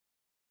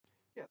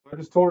Yeah, so I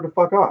just told her to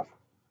fuck off.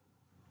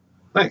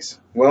 Nice.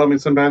 Well, I mean,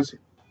 sometimes...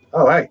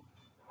 Oh, hey.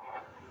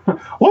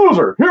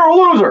 Loser! You're a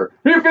loser!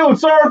 Are you feeling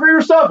sorry for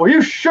yourself? Well,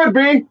 you should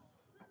be!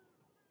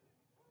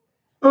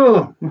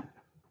 Oh.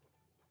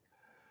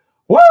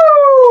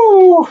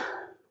 Woo!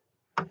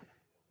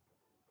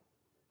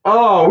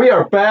 Oh, we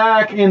are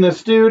back in the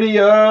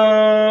studio!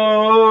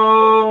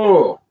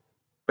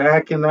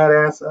 Back in that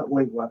ass...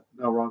 wait, what?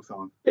 No, wrong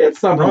song. It's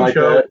something Wrong like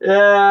show. that.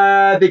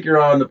 Yeah, I think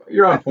you're on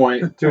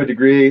point to a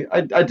degree.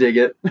 I dig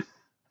it.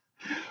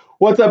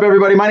 What's up,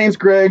 everybody? My name's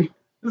Greg.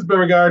 This is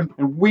Beauregard.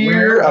 And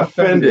we're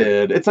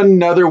offended. It's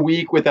another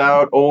week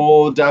without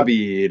old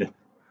David.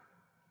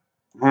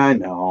 I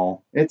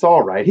know. It's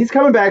all right. He's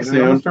coming back soon.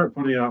 I'm going to start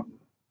putting up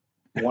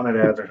wanted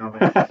ads or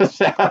something.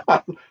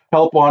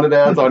 Help wanted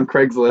ads on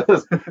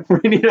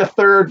Craigslist. We need a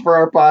third for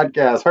our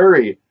podcast.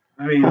 Hurry.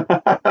 I mean,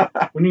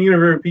 when you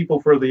interview people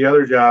for the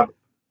other job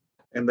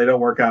and they don't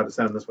work out, to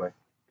send them this way.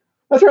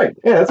 That's right.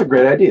 Yeah, that's a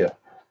great idea.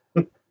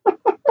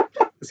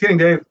 Just kidding,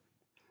 Dave.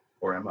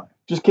 Or am I?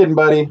 Just kidding,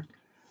 buddy.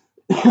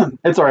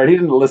 It's all right. He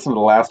didn't listen to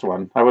the last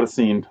one. I would have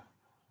seen.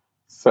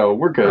 So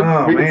we're good.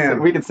 Oh,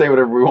 we can say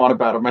whatever we want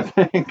about him, I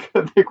think.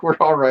 I think we're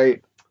all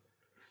right.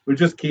 We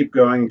just keep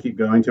going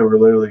till we're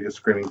literally just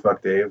screaming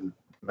 "fuck Dave"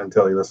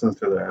 until he listens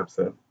to the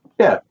episode.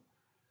 Yeah.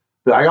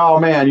 Like, oh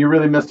man, you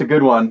really missed a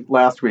good one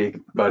last week,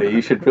 buddy.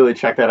 You should really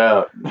check that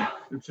out.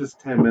 It's just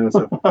 10 minutes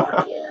of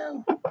fuck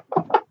you.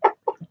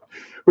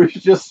 We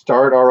should just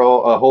start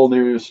a whole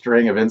new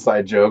string of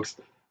inside jokes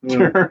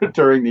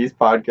during these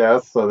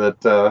podcasts so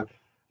that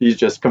he's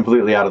just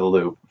completely out of the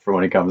loop for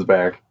when he comes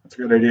back. That's a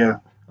good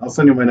idea. I'll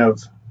send you my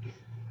notes.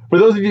 For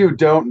those of you who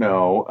don't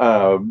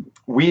know,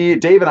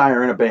 Dave and I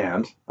are in a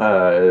band.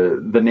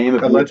 The name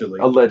of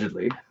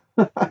allegedly.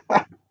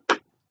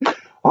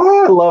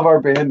 Oh, I love our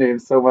band name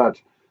so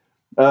much.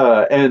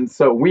 And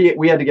so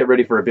we had to get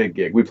ready for a big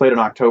gig. We played an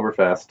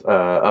Oktoberfest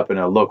up in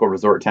a local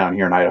resort town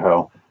here in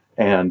Idaho,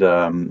 and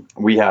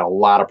we had a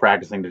lot of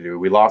practicing to do.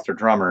 We lost our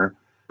drummer,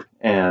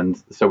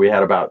 and so we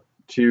had about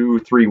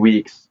 2-3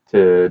 weeks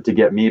to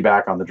get me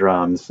back on the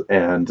drums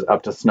and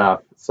up to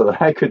snuff so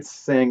that I could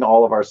sing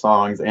all of our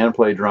songs and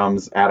play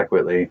drums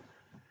adequately.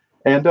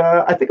 And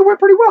I think it went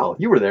pretty well.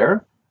 You were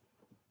there.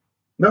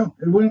 No,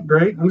 it went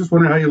great. I'm just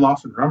wondering how you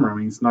lost a drummer. I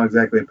mean, it's not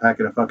exactly a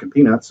packet of fucking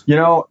peanuts. You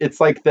know,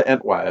 it's like the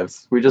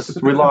Entwives. We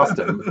lost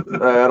him.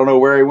 I don't know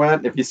where he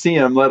went. If you see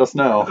him, let us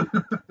know.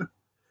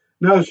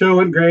 No, the show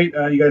went great.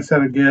 You guys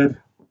sounded good.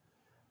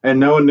 And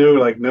no one knew,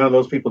 like, none of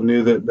those people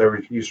knew that there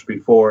used to be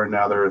 4 and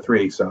now there are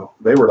 3. So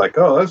they were like,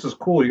 oh, this is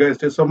cool. You guys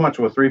did so much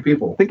with 3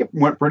 people. I think it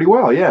went pretty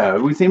well, yeah.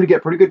 We seemed to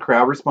get pretty good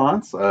crowd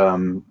response.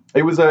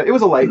 It was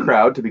a light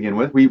crowd to begin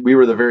with. We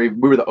were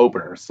the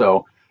openers,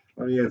 so.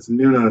 Oh, yeah, it's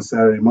noon on a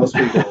Saturday. Most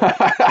people,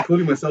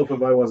 including myself,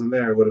 if I wasn't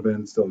there, would have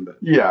been still in bed.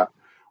 Yeah.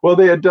 Well,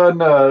 they had done,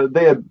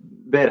 they had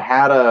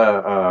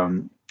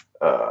a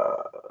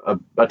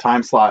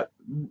time slot.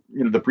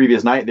 You know, the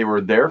previous night they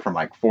were there from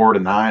like 4 to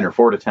 9 or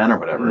 4 to 10 or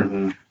whatever.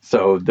 Mm-hmm.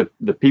 So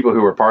the people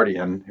who were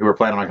partying, who were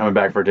planning on coming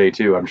back for day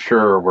 2, I'm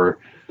sure were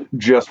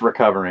just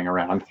recovering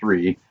around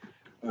 3.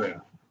 Oh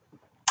yeah.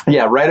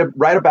 Yeah,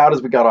 right about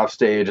as we got off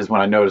stage is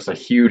when I noticed a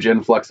huge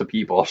influx of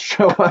people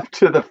show up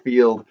to the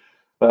field.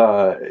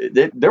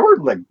 There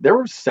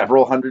were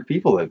several hundred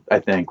people, I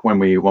think, when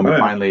we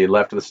finally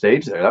left the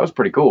stage there. That was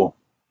pretty cool.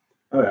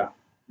 Oh yeah.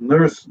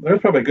 There was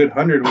probably a good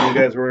 100 when you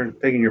guys were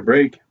taking your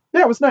break.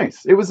 Yeah, it was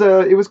nice. It was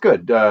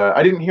good.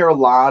 I didn't hear a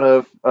lot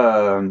of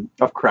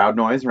crowd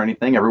noise or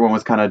anything. Everyone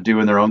was kind of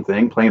doing their own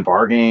thing, playing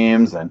bar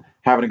games and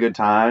having a good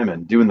time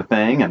and doing the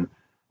thing. And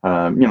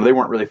they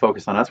weren't really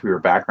focused on us. We were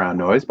background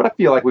noise, but I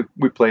feel like we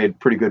played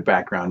pretty good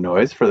background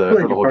noise for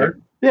the whole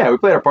game. Yeah, we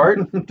played our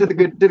part. did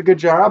a good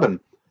job, and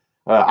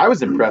I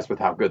was impressed with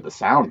how good the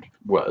sound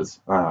was.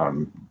 They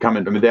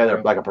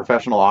had like a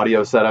professional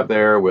audio setup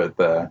there with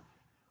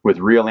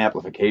real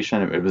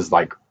amplification. It was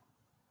like.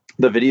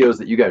 The videos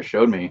that you guys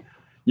showed me,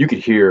 you could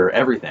hear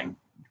everything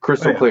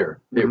crystal clear.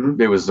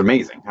 It was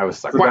amazing. I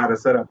was like, wow, to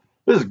set up.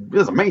 This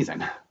is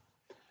amazing.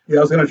 Yeah,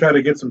 I was going to try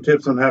to get some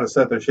tips on how to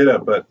set their shit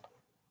up, but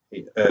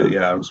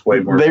I was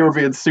way more. They were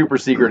being super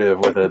secretive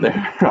with it.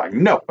 They're like,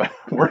 nope,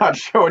 we're not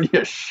showing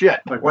you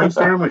shit. Like, why are you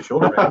standing on my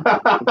shoulder, man?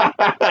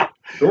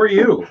 Who are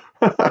you?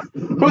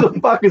 Who the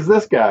fuck is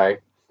this guy?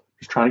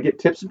 He's trying to get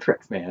tips and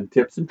tricks, man.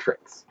 Tips and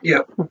tricks.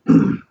 Yep. But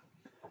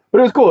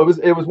it was cool.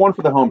 It was one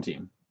for the home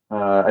team.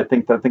 I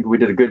think we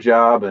did a good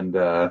job, and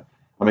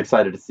I'm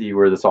excited to see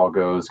where this all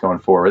goes going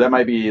forward. That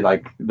might be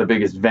like the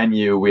biggest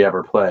venue we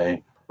ever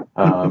play,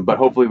 but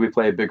hopefully we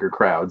play bigger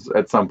crowds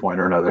at some point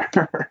or another.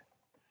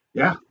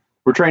 Yeah,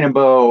 we're training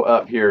Bo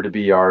up here to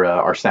be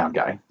our sound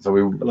guy. So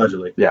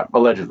allegedly. Yeah,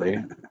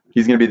 allegedly,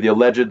 he's going to be the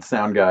alleged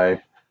sound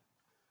guy.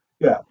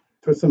 Yeah.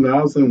 Twist some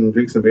knobs and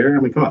drink some beer.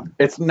 I mean, come on.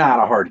 It's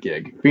not a hard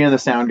gig. Being the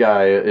sound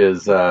guy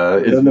is.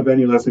 Then the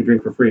venue lets me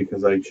drink for free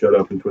because I showed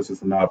up and twisted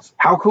some knobs.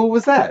 How cool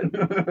was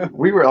that?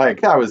 We were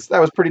like, that was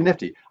pretty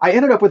nifty. I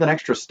ended up with an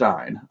extra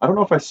Stein. I don't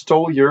know if I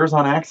stole yours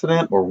on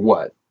accident or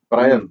what, but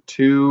I have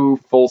 2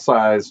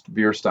 full-sized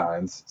beer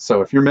steins. So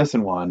if you're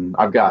missing one,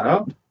 I've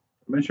got it.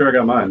 I'm sure I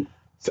got mine.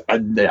 So,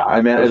 yeah, I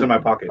It was in managed. my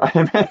pocket.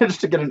 I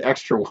managed to get an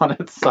extra one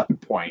at some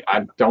point.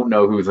 I don't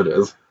know whose it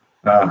is.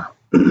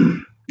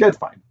 It's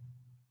fine.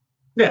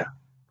 Yeah,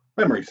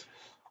 memories.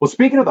 Well,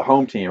 speaking of the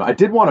home team, I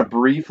did want to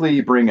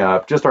briefly bring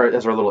up just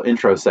as our little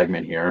intro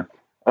segment here.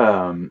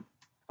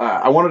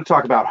 I wanted to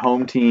talk about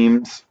home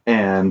teams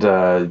and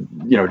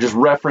just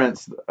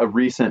reference a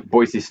recent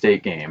Boise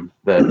State game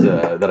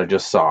that I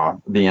just saw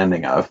the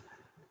ending of.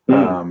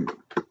 For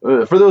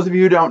those of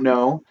you who don't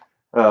know,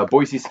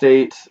 Boise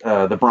State,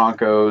 the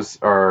Broncos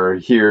are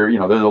here. You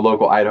know, they're the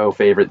local Idaho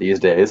favorite these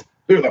days.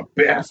 They're the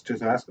best.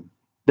 Just ask them.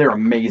 They're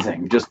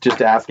amazing.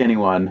 Just ask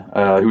anyone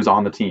who's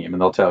on the team,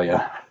 and they'll tell you.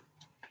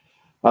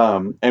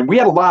 And we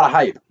had a lot of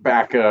hype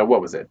back.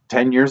 What was it?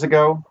 10 years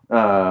ago.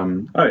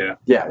 Oh yeah.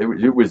 Yeah,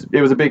 it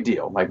was a big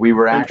deal. Like we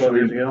were 12 actually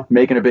years ago.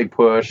 making a big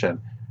push, and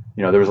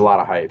there was a lot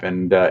of hype,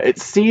 and it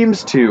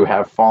seems to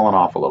have fallen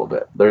off a little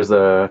bit. There's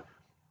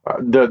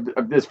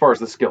as far as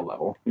the skill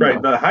level,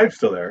 Right, the hype's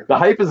still there. The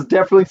hype is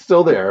definitely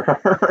still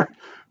there,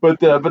 but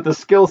the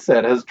skill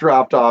set has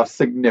dropped off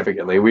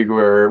significantly.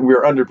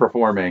 We're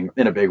underperforming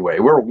in a big way.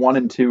 We're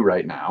 1-2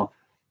 right now,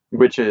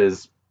 which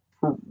is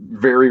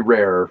very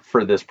rare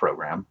for this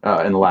program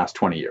in the last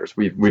 20 years.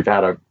 We've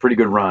had a pretty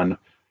good run,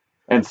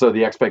 and so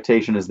the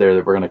expectation is there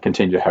that we're going to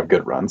continue to have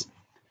good runs.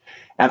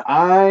 And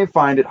I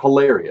find it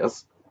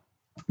hilarious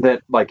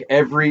that like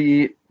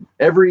every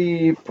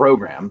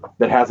program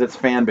that has its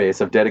fan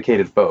base of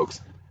dedicated folks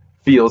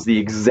feels the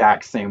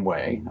exact same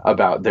way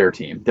about their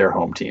team, their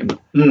home team.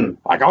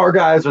 Like, our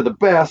guys are the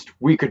best.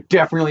 We could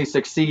definitely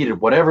succeed at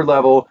whatever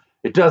level.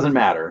 It doesn't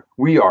matter.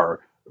 We are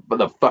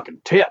the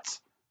fucking tits.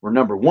 We're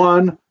number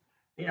one.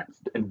 Yeah.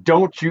 And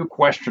don't you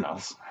question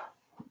us.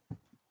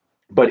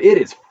 But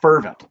it is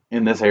fervent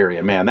in this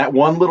area, man. That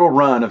one little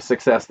run of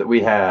success that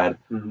we had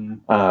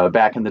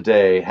back in the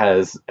day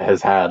has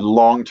had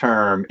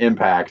long-term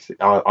impact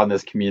on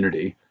this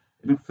community.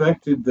 It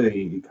affected the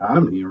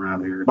economy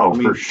around here. Oh,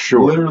 for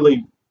sure.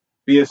 Literally,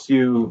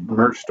 BSU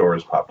merch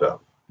stores popped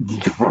up.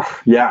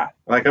 Yeah.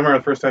 Like, I remember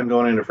the first time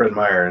going into Fred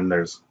Meyer, and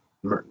there's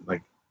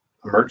like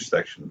a merch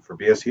section for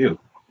BSU.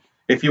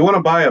 If you want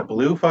to buy a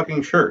blue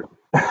fucking shirt,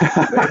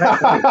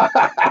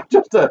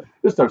 just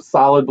a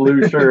solid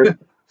blue shirt,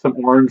 some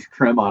orange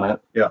trim on it.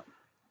 Yeah.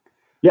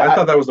 I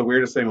thought that was the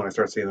weirdest thing when I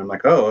started seeing them.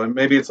 Like, oh, and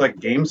maybe it's like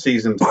game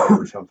season time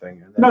or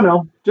something. And then,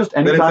 no, just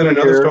any then time it's in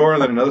of another year. store,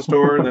 and then another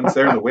store, and then it's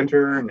there in the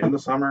winter and in the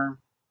summer.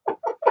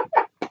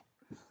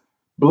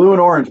 Blue and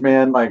orange,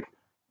 man. Like,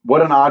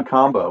 what an odd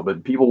combo,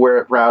 but people wear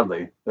it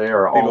proudly. They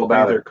are all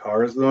about their it.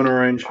 cars blue and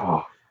orange.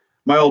 Oh.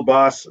 My old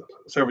boss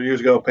several years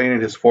ago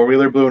painted his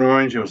four-wheeler blue and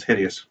orange. It was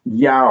hideous.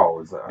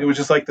 Yowza. It was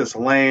just like this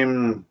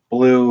lame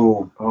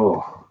blue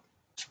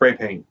spray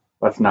paint.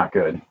 That's not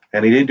good.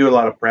 And he didn't do a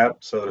lot of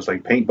prep, so there's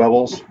like paint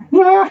bubbles.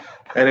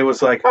 And it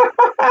was like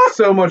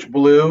so much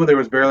blue, there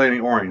was barely any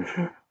orange.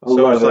 So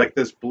it was like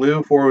this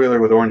blue four-wheeler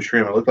with orange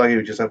trim. It looked like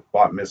he just had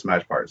bought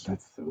mismatched parts.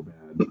 That's so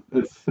bad.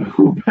 That's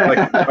so bad.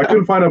 Like, I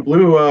couldn't find a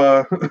blue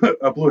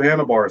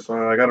handlebar,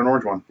 so I got an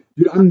orange one.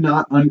 Dude, I'm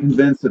not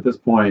unconvinced at this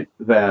point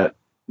that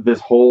this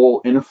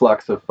whole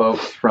influx of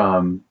folks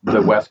from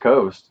the West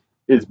Coast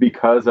is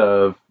because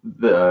of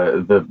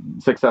the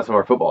success of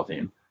our football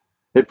team.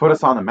 It put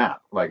us on the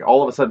map. Like,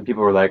 all of a sudden,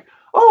 people were like,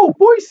 "Oh,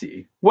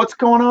 Boise! What's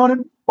going on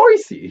in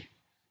Boise?"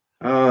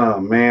 Oh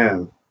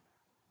man,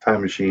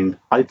 time machine.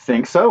 I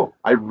think so.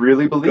 I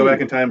really believe. Go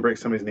back in time, break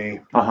somebody's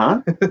knee.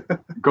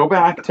 Go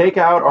back, take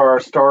out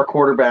our star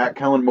quarterback,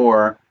 Kellen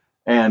Moore,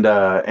 and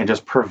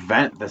just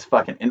prevent this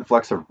fucking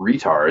influx of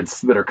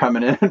retards that are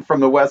coming in from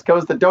the West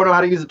Coast that don't know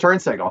how to use a turn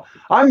signal.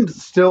 I'm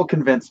still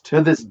convinced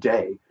to this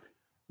day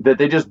that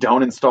they just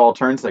don't install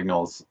turn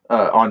signals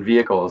on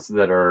vehicles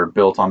that are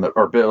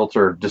built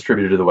or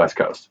distributed to the West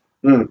Coast.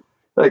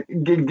 Like,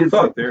 it's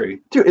all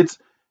theory, dude.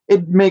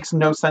 It makes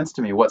no sense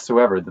to me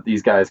whatsoever that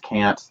these guys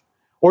can't.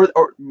 Or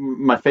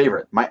my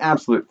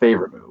absolute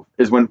favorite move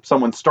is when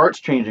someone starts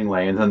changing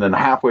lanes and then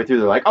halfway through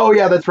they're like, "Oh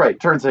yeah, that's right,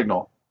 turn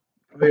signal."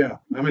 Oh yeah,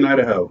 I'm in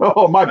Idaho.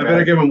 Oh my bad. I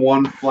better give him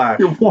one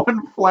flash.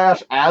 One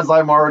flash as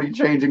I'm already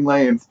changing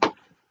lanes. Oh,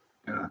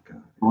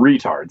 God.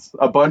 Retards.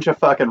 A bunch of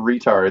fucking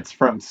retards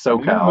from SoCal.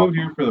 Did you move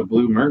here for the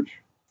blue merch?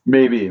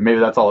 Maybe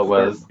that's all it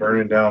was.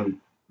 Burning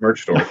down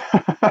merch stores.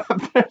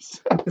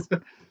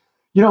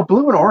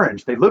 Blue and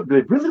orange, they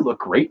really look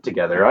great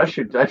together. I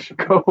should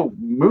go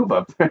move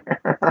up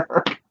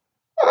there.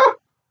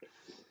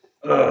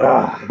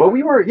 But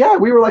we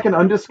were like an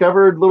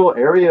undiscovered little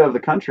area of the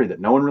country that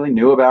no one really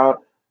knew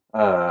about.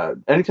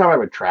 Anytime I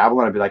would travel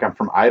and I'd be like, "I'm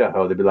from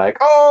Idaho," they'd be like,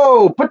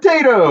 "Oh,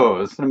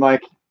 potatoes!" And I'm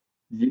like,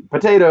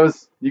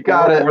 "Potatoes, you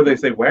got it." Or they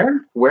say,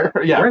 "Where? Where?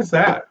 Yeah. Where's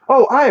that?"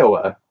 "Oh,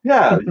 Iowa.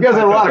 Yeah, you guys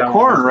have a lot of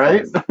corn,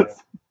 right?"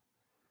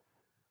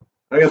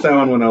 I got that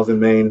one when I was in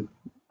Maine.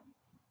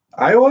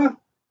 Iowa?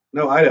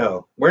 No,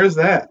 Idaho. Where's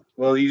that?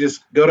 Well, you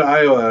just go to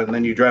Iowa and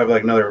then you drive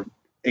like another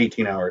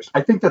 18 hours.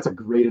 I think that's a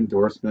great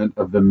endorsement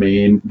of the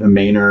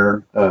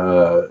Mainer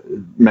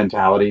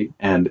mentality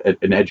and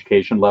an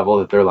education level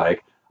that they're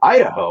like,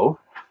 "Idaho?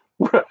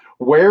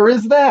 Where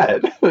is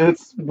that?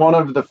 It's one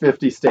of the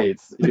 50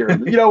 states here.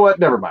 You know what?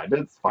 Never mind.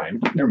 It's fine.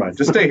 Never mind.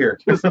 Just stay here.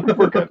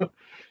 We're good.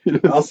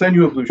 I'll send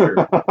you a blue shirt.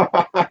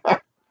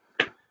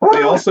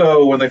 They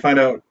also, when they find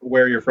out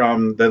where you're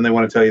from, then they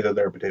want to tell you that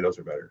their potatoes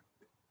are better.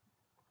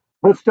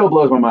 It still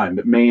blows my mind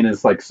that Maine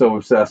is like so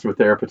obsessed with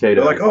their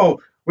potatoes. They're like,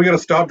 oh, we got to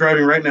stop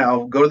driving right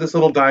now. Go to this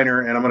little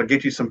diner, and I'm going to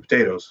get you some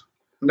potatoes.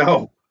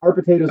 No. Our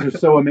potatoes are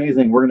so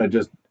amazing. We're going to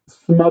just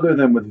smother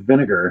them with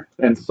vinegar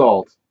and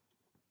salt.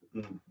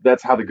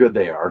 That's how good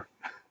they are.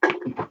 I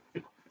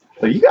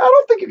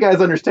don't think you guys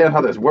understand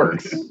how this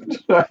works.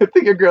 I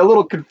think you're a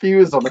little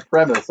confused on the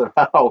premise of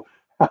how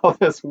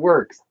this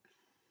works.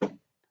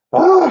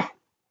 Ah.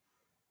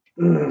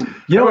 You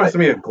know what? To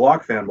me, a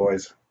Glock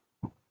fanboys.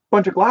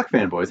 Bunch of Glock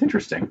fanboys.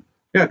 Interesting.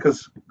 Yeah,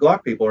 because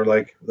Glock people are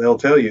like, they'll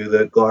tell you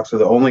that Glocks are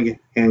the only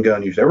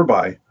handgun you should ever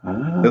buy.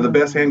 They're the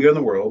best handgun in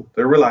the world.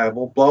 They're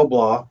reliable, blah,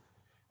 blah.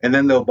 And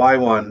then they'll buy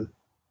one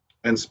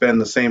and spend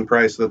the same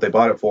price that they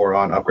bought it for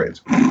on upgrades.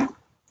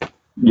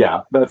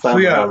 Yeah, that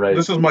sounds about right.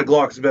 This is my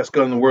Glock. It's the best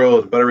gun in the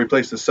world, but I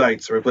replaced the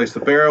sights, I replaced the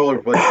barrel, I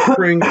replaced the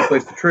spring, I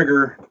replaced the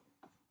trigger.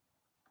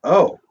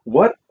 Oh.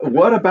 What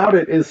about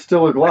it is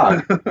still a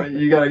Glock?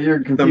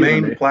 You're confusing the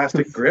main me.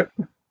 Plastic grip?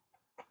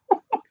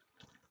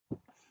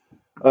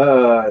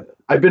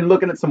 I've been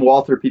looking at some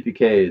Walther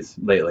PPKs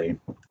lately.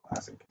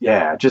 Classic.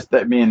 Yeah,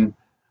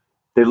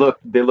 they look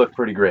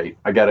pretty great.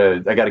 I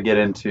gotta get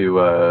into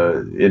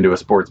a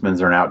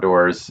Sportsman's or an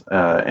Outdoors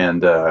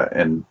and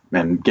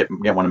get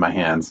one in my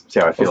hands. See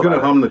how I feel. I was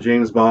gonna hum the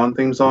James Bond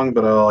theme song,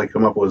 but all I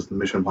come up with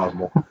Mission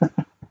Impossible.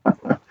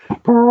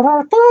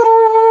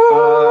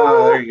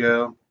 There you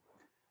go.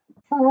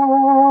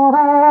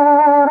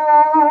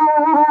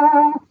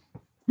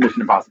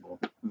 Mission Impossible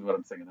is what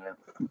I'm singing there.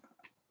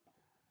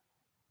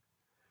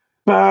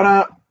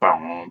 Yeah.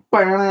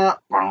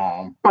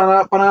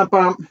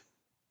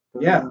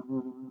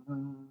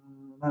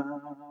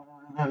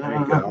 There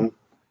you go.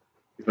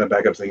 He's my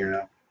backup singer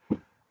now.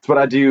 That's what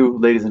I do,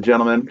 ladies and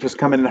gentlemen. Just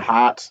coming in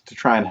hot to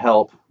try and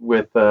help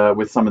with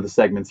some of the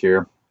segments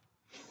here.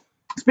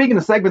 Speaking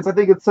of segments, I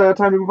think it's time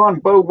to move on.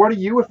 Bo, what are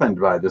you offended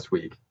by this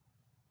week?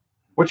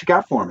 What you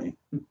got for me?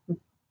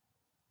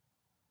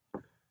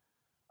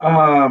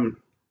 God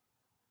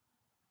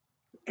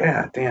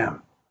damn.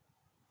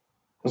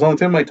 It was on the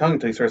tip of my tongue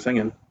until you started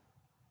singing.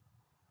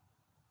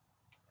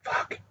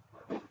 Fuck.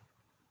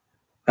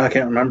 I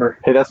can't remember.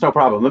 Hey, that's no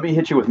problem. Let me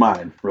hit you with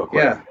mine real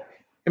quick. Yeah.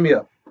 Hit me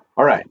up.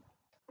 All right.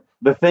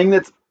 The thing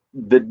that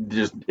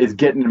just is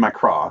getting in my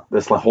craw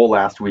this whole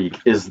last week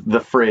is the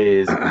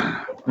phrase,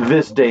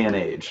 this day and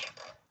age.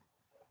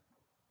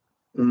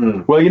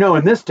 Well,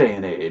 in this day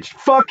and age,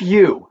 fuck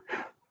you.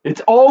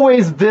 It's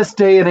always this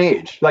day and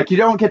age. Like, you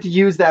don't get to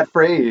use that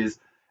phrase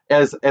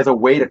as a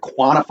way to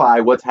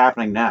quantify what's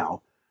happening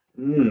now.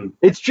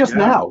 It's just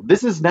now.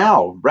 This is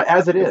now,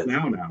 as it is. It's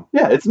now.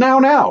 Yeah, it's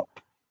now.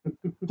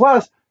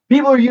 Plus,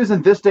 people are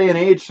using this day and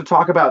age to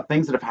talk about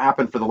things that have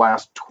happened for the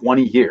last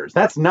 20 years.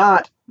 That's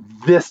not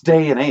this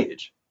day and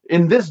age.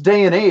 In this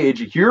day and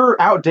age, you're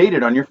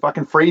outdated on your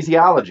fucking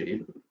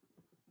phraseology.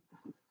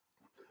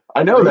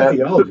 I know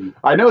that.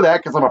 I know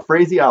that because I'm a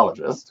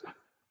phraseologist.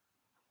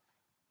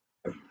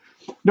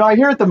 No, I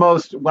hear it the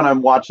most when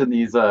I'm watching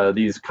these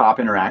cop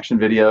interaction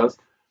videos.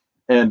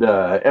 And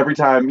every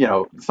time,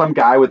 some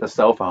guy with a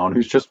cell phone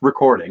who's just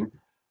recording,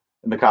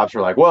 and the cops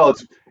are like, well,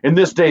 it's in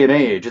this day and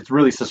age, it's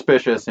really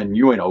suspicious, and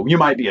you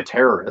might be a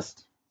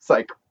terrorist. It's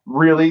like,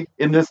 really?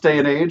 In this day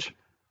and age?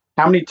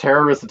 How many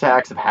terrorist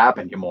attacks have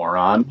happened, you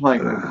moron?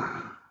 Like,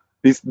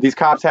 these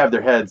cops have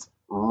their heads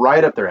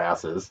right up their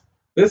asses.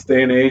 This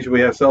day and age,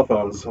 we have cell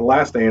phones. The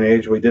last day and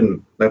age, we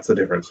didn't. That's the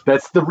difference.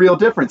 That's the real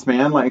difference,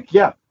 man. Like,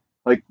 yeah.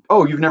 Like,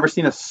 oh, you've never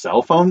seen a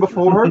cell phone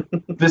before?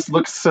 This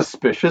looks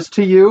suspicious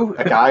to you?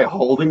 A guy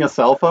holding a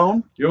cell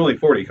phone? You're only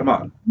 40. Come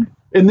on.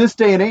 In this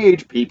day and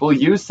age, people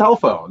use cell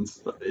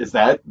phones. Is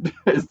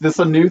this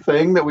a new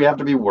thing that we have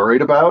to be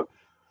worried about?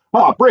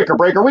 Oh, breaker!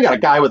 We got a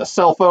guy with a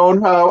cell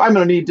phone. I'm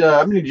gonna need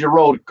you to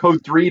roll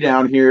code 3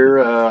 down here.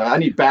 I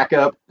need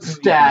backup.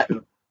 Stat.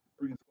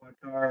 Bring a squad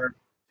car.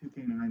 2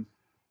 K9s.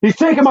 He's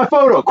taking my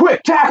photo.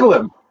 Quick, tackle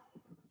him.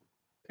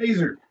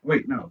 Taser.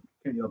 Wait, no,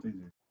 can't yell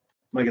taser.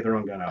 Might get the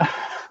wrong gun out.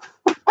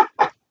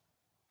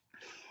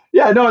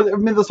 Yeah, no, I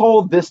mean,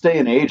 this day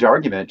and age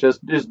argument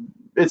just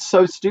it's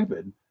so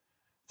stupid.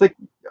 It's like,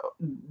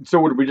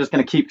 so are we just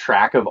going to keep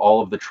track of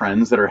all of the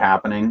trends that are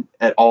happening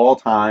at all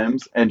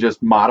times and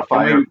just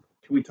modify Can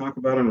we talk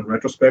about them in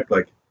retrospect?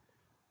 Like,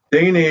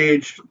 day and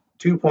age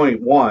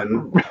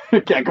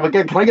 2.1. Can I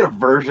get a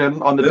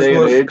version on the day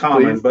and age? This was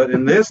common, please? but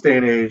in this day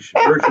and age,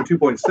 version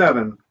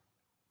 2.7,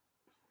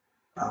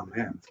 oh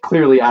man, it's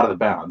clearly out of the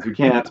bounds. We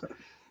can't.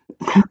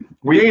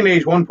 Day and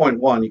age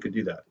 1.1, you could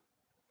do that.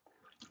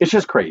 It's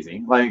just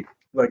crazy. Like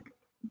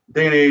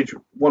day and age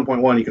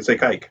 1.1, you could say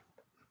kike.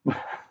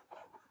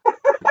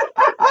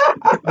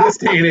 This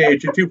day and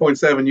age in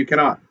 2.7, you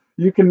cannot.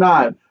 You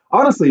cannot.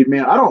 Honestly,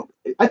 man,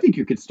 I think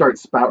you could start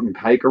spouting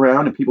kike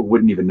around and people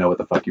wouldn't even know what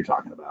the fuck you're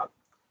talking about.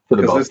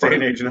 Because this day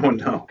and age, no one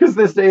knows. Because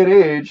this day and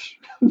age,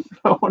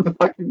 no one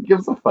fucking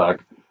gives a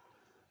fuck.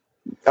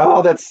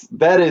 Oh,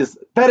 that is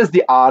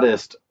the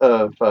oddest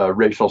of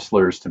racial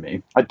slurs to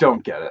me. I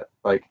don't get it.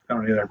 Like, I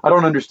don't either. I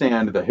don't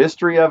understand the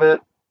history of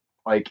it.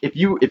 Like, if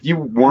you I'm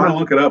gonna weren't,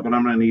 look it up, and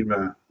I'm gonna need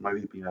my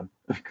VPN.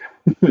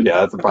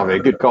 yeah, that's probably a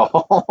good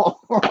call.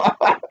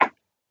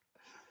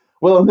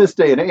 Well, in this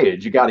day and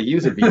age, you got to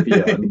use a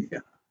VPN. Yeah.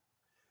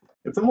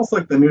 It's almost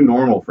like the new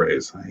normal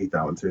phrase. I hate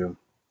that one too.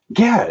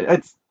 Yeah,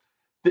 it's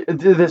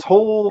this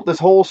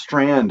whole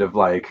strand of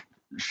like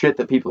shit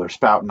that people are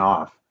spouting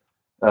off.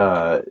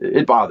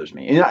 It bothers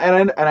me,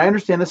 and I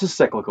understand this is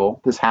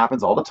cyclical. This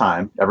happens all the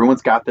time.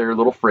 Everyone's got their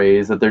little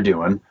phrase that they're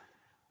doing.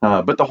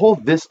 But the whole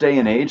this day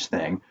and age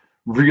thing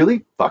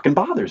really fucking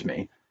bothers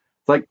me.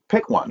 It's like,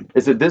 pick one.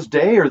 Is it this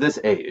day or this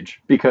age?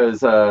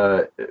 Because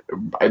I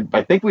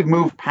think we've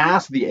moved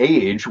past the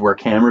age where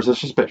cameras are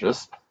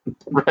suspicious,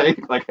 right?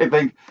 Like, I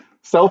think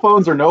cell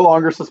phones are no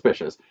longer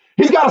suspicious.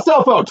 He's got a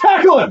cell phone.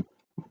 Tackle him.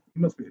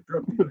 He must be a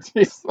drug dealer.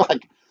 It's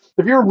like,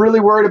 if you're really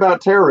worried about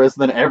terrorists,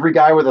 then every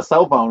guy with a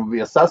cell phone would be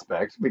a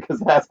suspect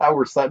because that's how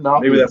we're setting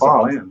off Maybe these that's the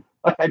bombs.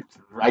 plan.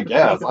 I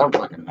guess. I don't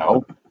fucking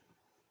know.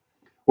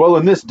 Well,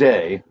 in this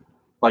day,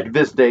 like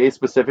this day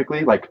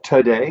specifically, like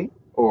today,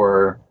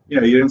 or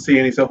Yeah, you didn't see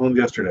any cell phones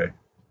yesterday.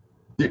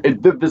 this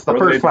is the Or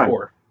first day time.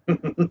 before.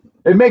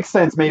 It makes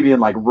sense maybe in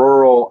like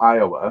rural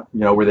Iowa,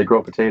 where they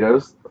grow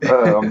potatoes,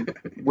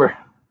 where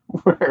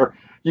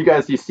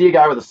you see a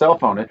guy with a cell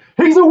phone, and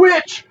he's a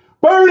witch,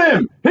 burn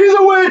him, he's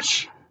a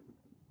witch.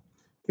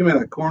 Came in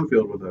that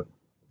cornfield with a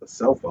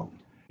cell phone.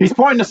 He's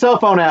pointing a cell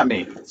phone at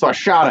me, so I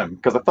shot him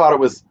because I thought it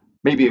was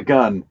maybe a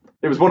gun.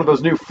 It was one of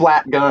those new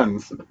flat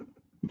guns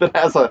that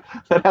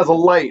has a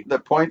light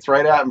that points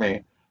right at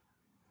me.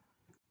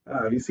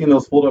 Have you seen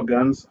those fold-up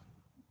guns?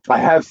 I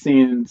have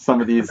seen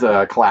some of these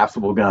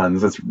collapsible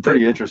guns. It's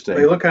pretty interesting.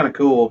 They look kind of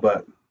cool,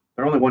 but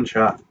they're only one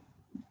shot.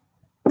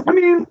 I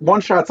mean,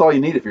 one shot's all you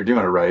need if you're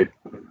doing it right.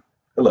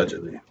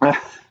 Allegedly.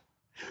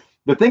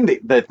 The thing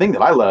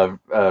that I love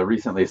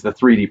recently is the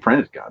 3D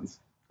printed guns.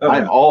 Oh,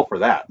 I'm yeah. all for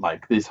that.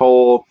 Like these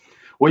whole,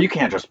 well, you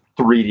can't just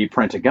 3D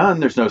print a gun.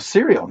 There's no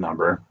serial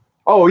number.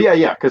 Oh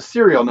yeah, because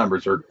serial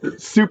numbers are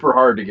super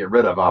hard to get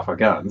rid of off of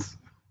guns.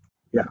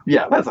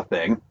 Yeah, that's a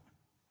thing.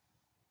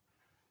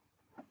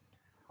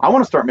 I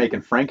want to start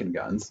making Franken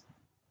guns.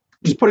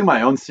 Just putting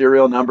my own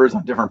serial numbers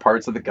on different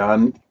parts of the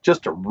gun,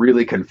 just to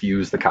really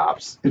confuse the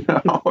cops.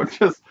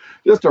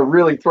 Just to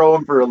really throw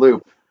them for a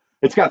loop.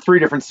 It's got 3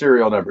 different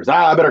serial numbers.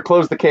 I better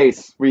close the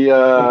case. We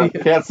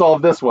can't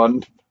solve this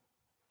one.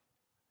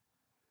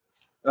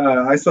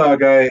 I saw a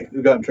guy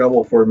who got in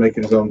trouble for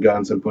making his own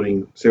guns and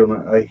putting serial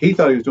numbers. He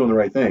thought he was doing the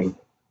right thing.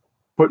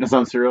 Putting his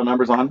own serial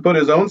numbers on. Put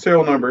his own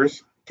serial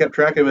numbers, kept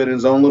track of it in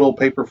his own little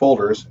paper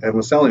folders, and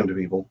was selling them to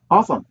people.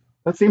 Awesome.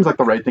 That seems like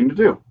the right thing to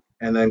do.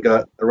 And then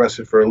got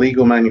arrested for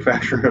illegal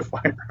manufacturing of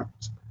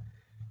firearms.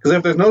 Because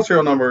if there's no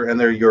serial number and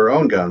they're your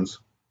own guns,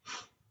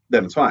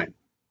 then it's fine.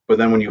 But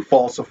then when you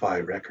falsify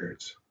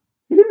records,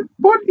 He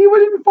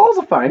didn't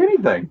falsify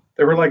anything.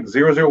 they were like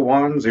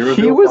 001, 005.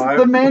 He was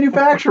the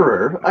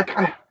manufacturer.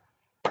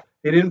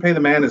 He didn't pay the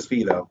man his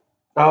fee though.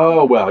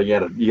 Oh well, you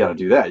gotta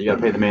do that. You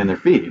gotta pay the man their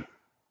fee.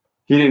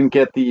 He didn't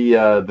get the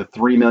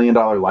 $3 million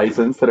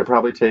license that it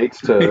probably takes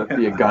to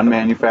be a gun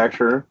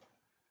manufacturer.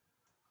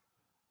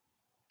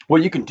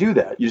 Well, you can do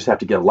that. You just have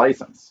to get a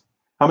license.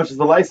 How much is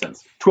the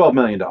license? $12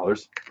 million.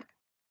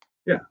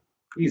 Yeah,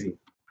 easy.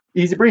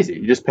 Easy breezy.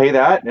 You just pay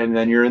that, and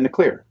then you're in the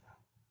clear.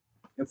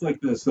 It's like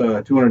this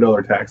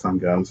 $200 tax on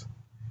guns.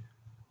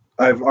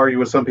 I've argued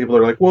with some people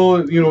that are like, well,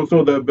 it's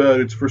not that bad.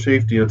 It's for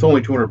safety. It's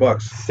only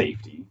 $200.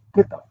 Safety.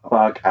 Get the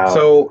fuck out.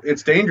 So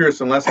it's dangerous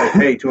unless I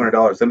pay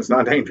 $200. Then it's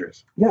not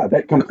dangerous. Yeah,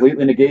 that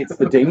completely negates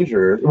the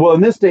danger. Well,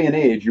 in this day and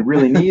age, you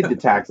really need the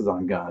taxes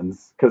on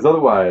guns because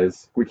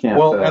otherwise we can't.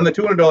 Well, and the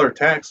 $200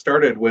 tax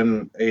started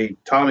when a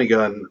Tommy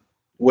gun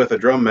with a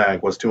drum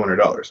mag was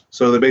 $200.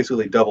 So they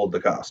basically doubled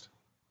the cost.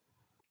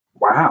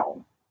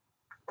 Wow.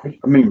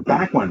 I mean,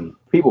 back when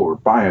people were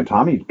buying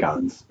Tommy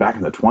guns back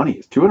in the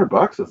 20s,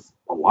 $200 is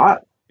a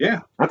lot. Yeah.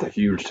 That's a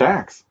huge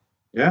tax.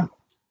 Yeah.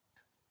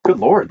 Good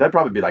Lord, that'd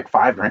probably be like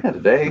 $5,000 a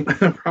day.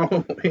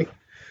 Probably.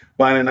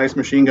 Buying a nice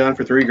machine gun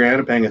for $3,000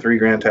 and paying a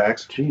 $3,000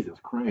 tax. Jesus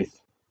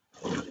Christ.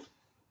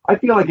 I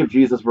feel like if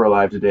Jesus were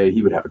alive today,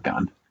 he would have a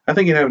gun. I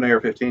think he'd have an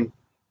AR-15.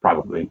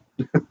 Probably.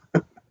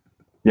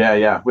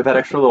 Yeah. With that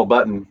extra little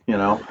button,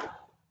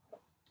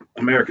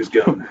 America's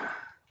gun.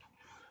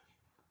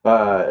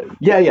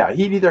 Yeah.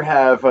 He'd either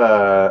have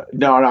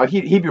no.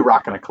 He'd be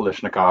rocking a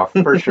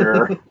Kalashnikov for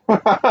sure.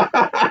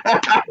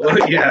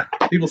 Well, yeah,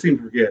 people seem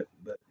to forget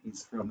that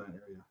he's from that area.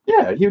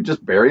 Yeah, he would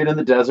just bury it in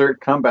the desert,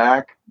 come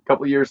back a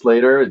couple years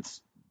later.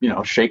 It's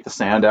shake the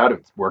sand out.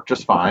 It's worked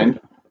just fine.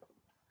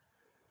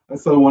 I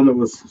saw one that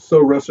was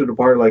so rusted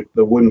apart, like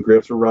the wooden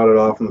grips were rotted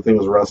off and the thing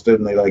was rusted,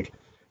 and they like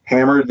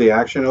hammered the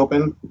action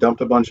open,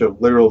 dumped a bunch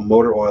of literal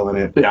motor oil in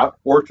it. Yeah.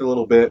 Worked a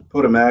little bit,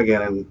 put a mag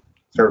in, and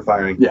started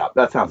firing. Yeah,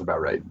 that sounds about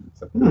right.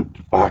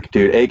 Fuck,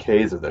 dude,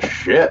 AKs are the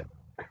shit.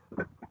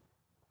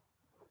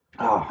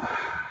 Oh,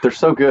 they're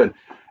so good.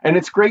 And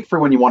it's great for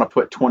when you want to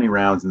put 20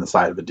 rounds in the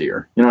side of a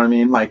deer. You know what I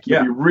mean? Like,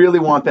 if you really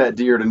want that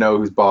deer to know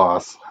who's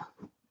boss.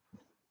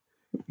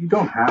 You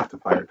don't have to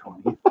fire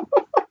 20.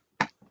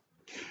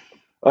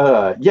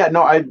 Yeah,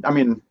 no, I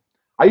mean,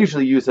 I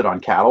usually use it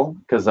on cattle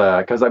because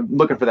I'm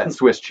looking for that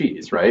Swiss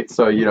cheese, right?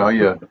 So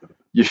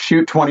you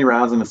shoot 20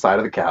 rounds in the side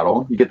of the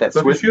cattle, you get that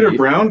So Swiss if you shoot beef.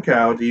 a brown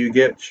cow, do you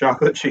get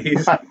chocolate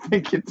cheese? I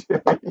think you do.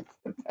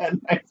 That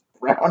nice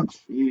brown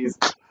cheese.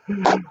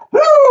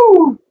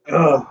 Woo!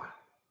 Ugh.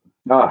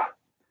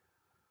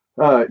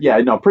 Yeah,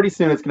 no, pretty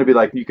soon it's going to be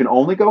like you can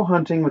only go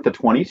hunting with the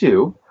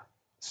 22,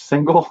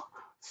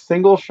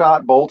 single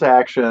shot bolt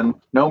action,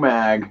 no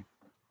mag.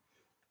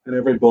 And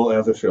every bullet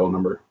has a serial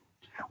number.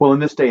 Well, in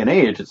this day and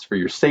age, it's for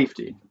your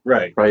safety,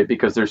 Right. right?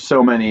 Because there's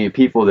so many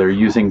people that are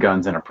using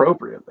guns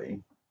inappropriately.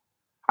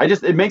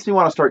 It makes me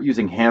want to start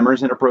using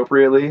hammers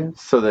inappropriately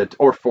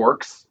or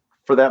forks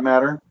for that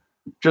matter,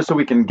 just so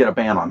we can get a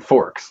ban on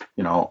forks.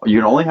 You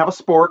can only have a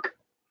spork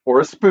or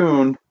a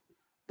spoon,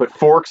 but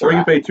forks Or are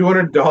you pay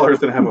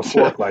 $200 and have a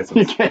fork you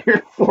license. get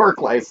your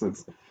fork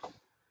license.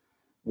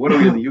 What are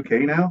we in the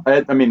UK now?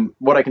 I mean,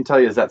 what I can tell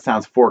you is that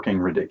sounds forking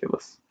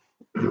ridiculous.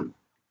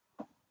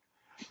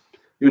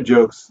 Your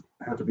jokes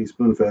have to be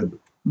spoon fed.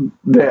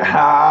 Coming in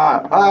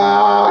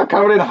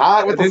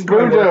hot with the didn't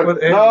spoon quite work, joke.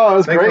 but, hey, No, it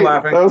was thanks for great.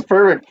 laughing. That was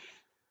perfect.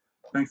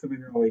 Thanks for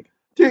being here all week.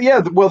 Dude,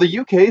 yeah, well, the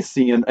UK's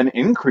seeing an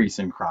increase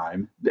in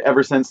crime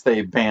ever since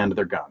they banned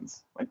their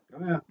guns. Like,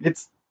 Oh, yeah.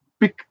 it's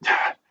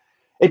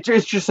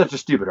just such a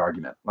stupid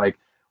argument. Like,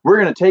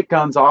 we're going to take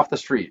guns off the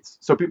streets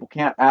so people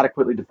can't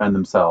adequately defend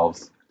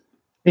themselves.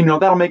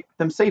 That'll make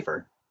them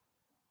safer.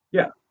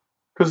 Yeah.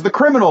 Because the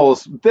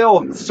criminals,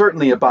 they'll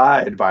certainly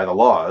abide by the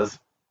laws.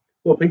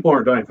 Well, people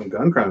aren't dying from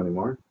gun crime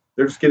anymore.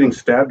 They're just getting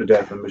stabbed to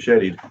death and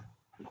macheted.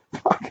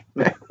 Fuck.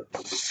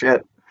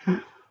 Shit.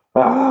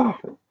 Oh.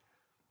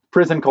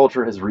 Prison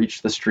culture has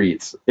reached the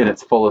streets in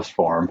its fullest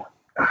form.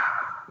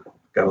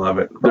 Gotta love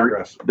it.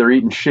 Progress. They're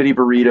eating shitty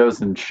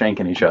burritos and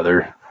shanking each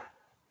other.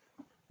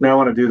 Now I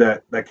want to do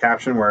that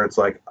caption where it's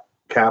like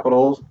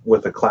capitals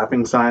with a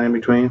clapping sign in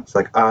between. It's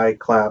like I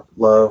clap,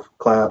 love,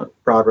 clap,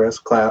 progress,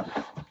 clap.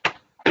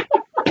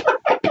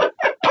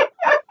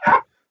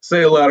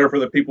 Say it louder for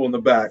the people in the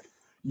back.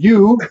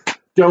 You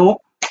don't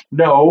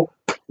know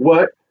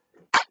what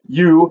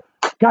you.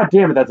 God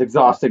damn it, that's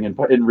exhausting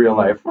in real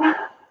life.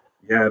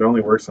 Yeah, it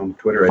only works on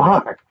Twitter.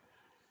 Fuck.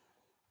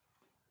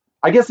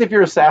 I guess if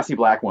you're a sassy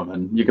black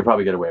woman, you could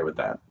probably get away with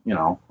that.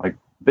 Like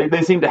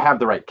they seem to have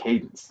the right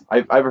cadence.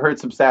 I've heard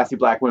some sassy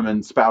black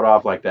women spout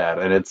off like that,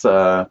 and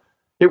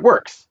it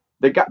works.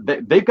 They've got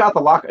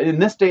the lock in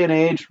this day and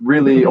age.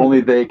 Really,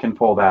 only they can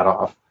pull that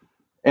off,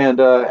 and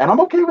I'm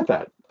okay with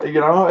that.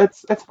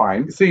 It's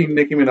fine. You see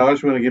Nicki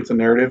Minaj went against a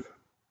narrative.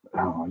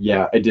 Oh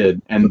yeah, I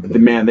did, and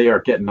man, they are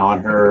getting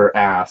on her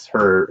ass,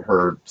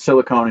 her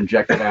silicone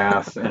injected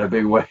ass in a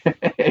big way.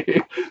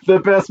 The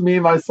best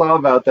meme I saw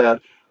about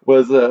that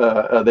was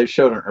they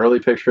showed an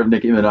early picture of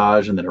Nicki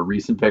Minaj and then a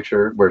recent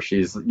picture where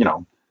she's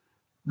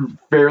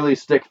fairly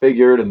stick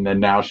figured, and then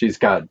now she's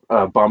got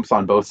bumps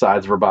on both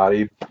sides of her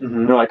body.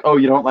 Mm-hmm. They're like, oh,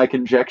 you don't like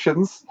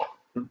injections?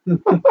 I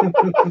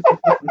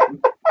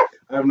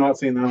have not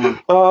seen that one.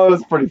 Oh, it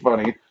was pretty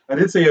funny. I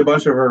did see a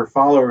bunch of her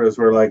followers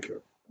were like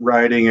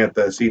rioting at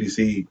the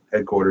CDC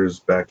headquarters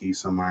back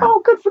east somewhere.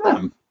 Oh, good for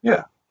them.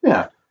 Yeah.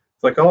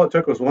 It's like all it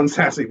took was one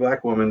sassy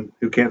black woman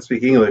who can't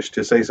speak English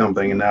to say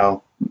something, and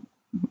now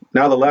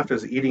the left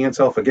is eating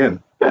itself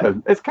again. Yeah,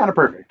 it's kind of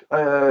perfect.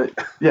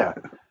 Yeah.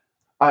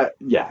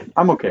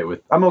 I'm okay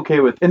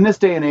with in this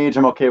day and age.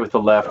 I'm okay with the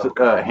left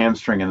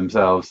hamstringing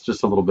themselves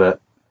just a little bit.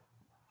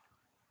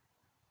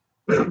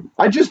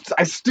 I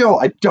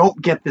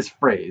don't get this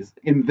phrase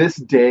in this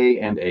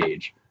day and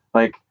age.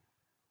 Like,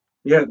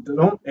 yeah,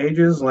 don't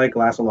ages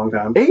last a long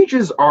time?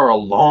 Ages are a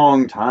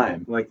long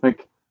time. Like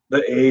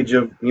the age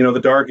of the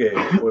Dark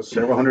Age was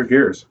several hundred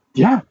years.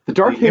 Yeah, the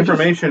Dark Age.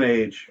 Information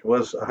Age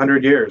was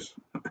 100 years.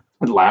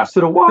 It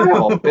lasted a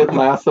while. It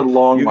lasted a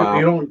long while.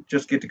 You don't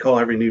just get to call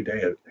every new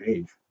day an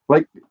age.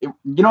 Like, I'm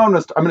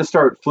gonna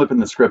start flipping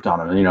the script on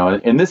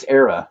them. In this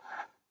era.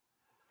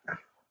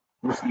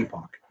 This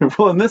epoch.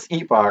 Well, in this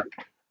epoch,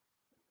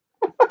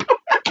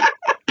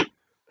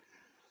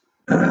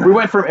 we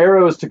went from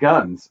arrows to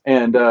guns,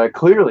 and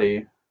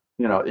clearly,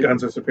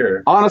 guns are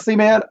superior. Honestly,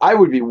 man, I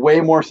would be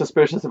way more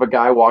suspicious of a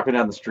guy walking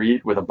down the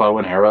street with a bow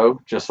and arrow,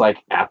 just like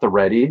at the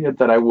ready,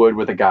 than I would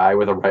with a guy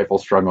with a rifle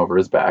strung over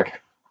his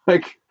back.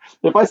 Like,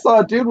 if I saw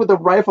a dude with a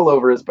rifle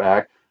over his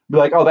back, I'd be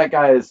like, oh, that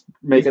guy is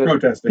making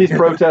protesting. He's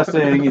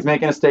protesting. He's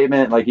making a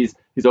statement. Like, he's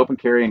open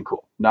carrying.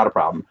 Cool, not a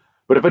problem.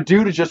 But if a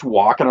dude is just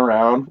walking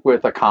around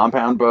with a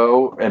compound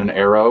bow and an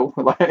arrow,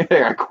 like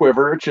a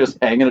quiver, just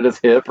hanging at his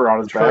hip or on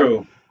his back,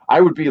 I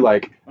would be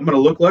like, I'm going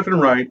to look left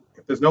and right.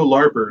 If there's no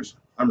LARPers,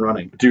 I'm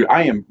running. Dude,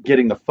 I am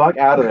getting the fuck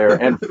out of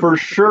there, and for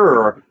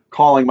sure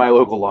calling my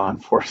local law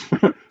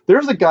enforcement.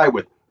 There's a guy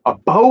with a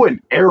bow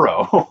and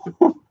arrow.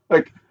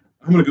 Like,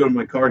 I'm going to go to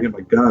my car and get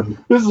my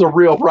gun. This is a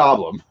real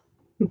problem.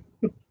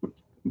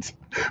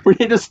 We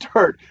need to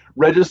start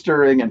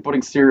registering and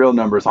putting serial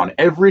numbers on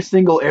every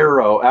single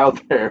arrow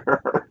out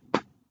there.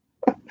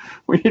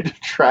 We need to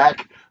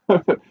track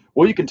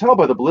Well, you can tell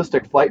by the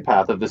ballistic flight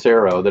path of this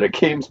arrow that it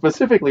came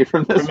specifically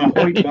from this From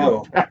a Hoyt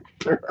bow.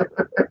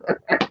 manufacturer.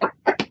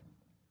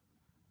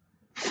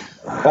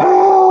 You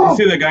Oh,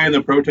 see that guy in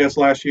the protest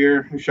last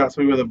year who shot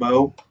somebody with a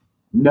bow?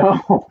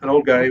 no. An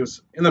old guy. He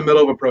was in the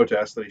middle of a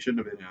protest that he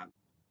shouldn't have been in.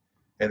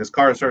 And his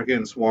car started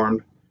getting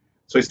swarmed.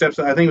 So he steps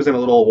out. I think he was in a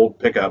little old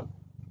pickup,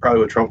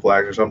 probably with Trump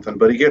flags or something.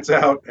 But he gets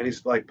out and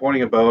he's like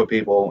pointing a bow at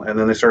people. And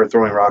then they started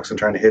throwing rocks and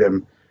trying to hit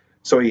him.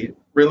 So he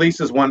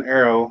releases one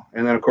arrow.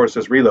 And then, of course,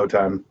 there's reload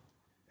time.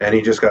 And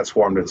he just got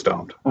swarmed and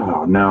stomped.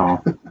 Oh,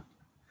 no.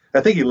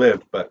 I think he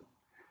lived, but.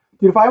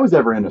 Dude, if I was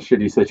ever in a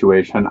shitty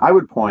situation, I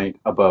would point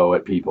a bow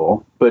at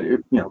people, but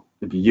it'd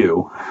be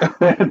you.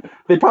 And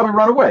they'd probably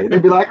run away.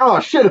 They'd be like,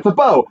 "Oh shit, it's a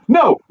bow!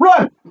 No,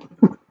 run!"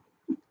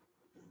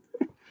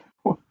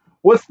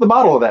 What's the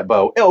model of that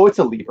bow? Oh, it's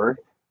a lever.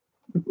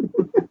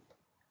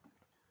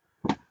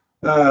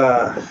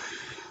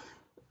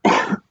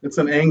 It's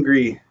an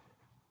angry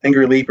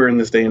leaper in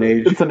this day and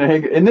age.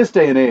 In this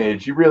day and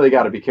age, you really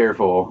got to be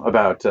careful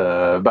about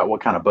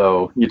what kind of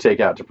bow you take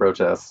out to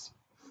protests.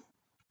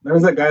 There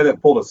was that guy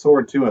that pulled a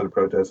sword too at a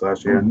protest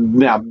last year.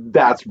 Now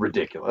that's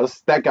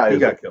ridiculous. That guy is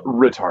got killed.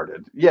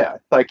 Retarded. Yeah,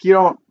 like you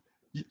don't.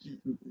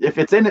 If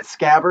it's in its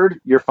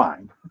scabbard, you're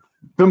fine.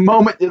 The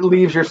moment it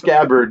leaves your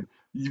scabbard,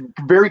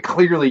 very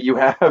clearly you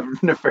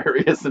have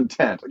nefarious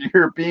intent.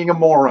 You're being a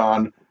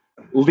moron.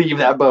 Leave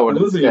that bow in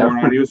its scabbard.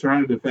 Moron. He was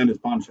trying to defend his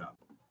pawn shop.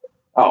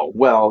 Oh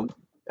well,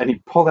 and he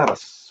pulled out a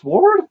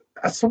sword.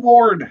 A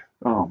sword.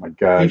 Oh my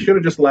god. He should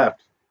have just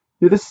left.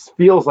 Dude, this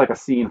feels like a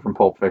scene from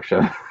Pulp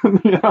Fiction.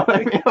 You know what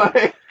I mean?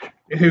 Like,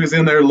 he was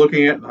in there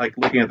looking at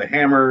the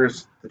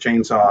hammers, the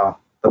chainsaw,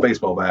 the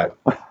baseball bat.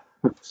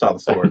 Saw the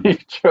sword. He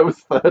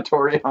chose the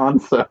Tori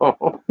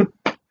Hanzo.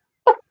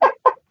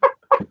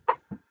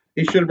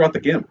 He should have brought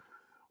the gimp.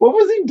 What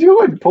was he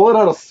doing? Pulling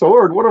out a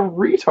sword? What a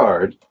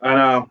retard. I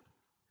know.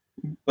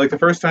 Like the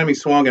first time he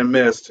swung and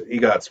missed, he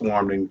got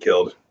swarmed and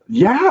killed.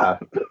 Yeah.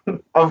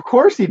 Of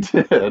course he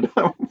did.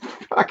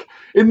 Fuck.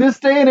 In this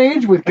day and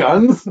age with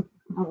guns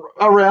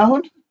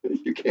around,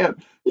 you can't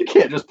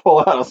just pull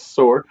out a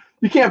sword.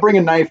 You can't bring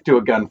a knife to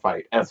a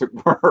gunfight, as it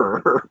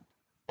were.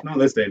 Not in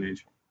this day and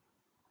age.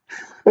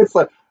 It's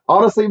like,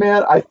 honestly,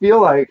 man, I feel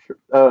like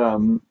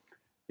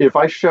if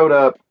I showed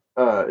up,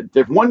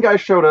 if one guy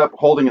showed up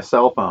holding a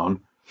cell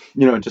phone,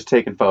 just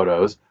taking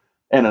photos,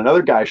 and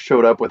another guy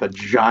showed up with a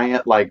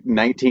giant, like,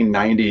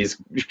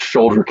 1990s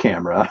shoulder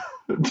camera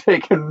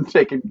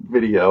taking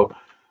video,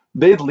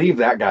 they'd leave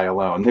that guy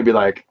alone. They'd be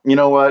like, you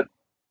know what?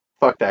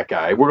 Fuck that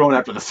guy. We're going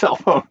after the cell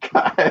phone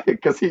guy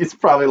because he's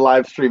probably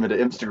live streaming to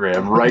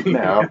Instagram right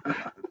now.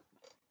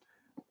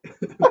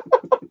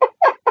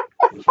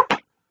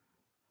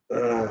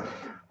 The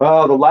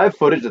live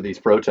footage of these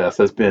protests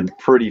has been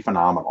pretty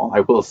phenomenal, I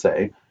will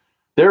say.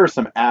 There are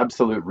some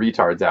absolute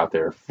retards out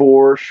there,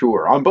 for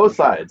sure, on both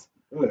sides.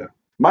 Oh, yeah.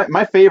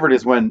 My favorite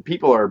is when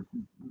people are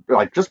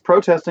like just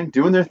protesting,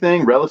 doing their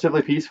thing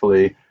relatively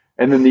peacefully,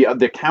 and then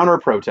the counter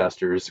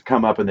protesters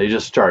come up and they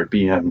just start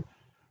being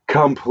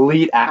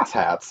complete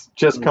asshats,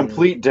 just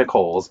complete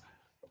dickholes,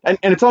 and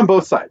it's on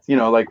both sides.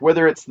 Like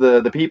whether it's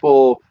the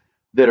people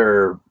that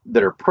are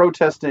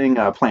protesting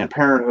Planned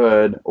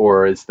Parenthood,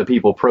 or it's the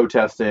people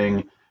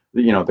protesting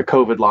the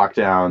COVID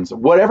lockdowns,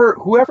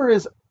 whoever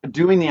is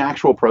doing the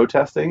actual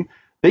protesting,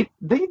 they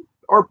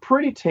are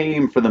pretty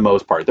tame for the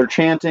most part. They're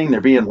chanting,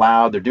 they're being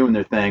loud, they're doing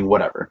their thing,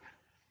 whatever.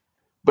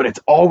 But it's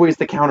always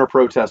the counter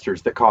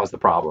protesters that cause the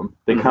problem.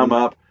 They come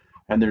up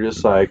and they're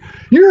just like,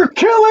 "You're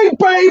killing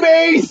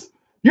babies!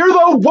 You're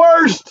the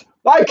worst!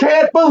 I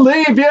can't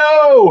believe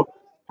you!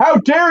 How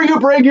dare you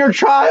bring your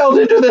child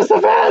into this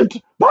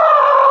event!"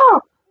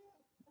 Ah!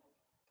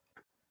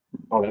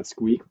 Oh, that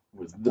squeak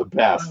was the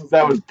best.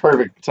 That was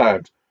perfect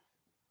timed.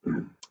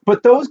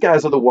 But those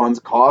guys are the ones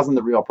causing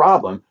the real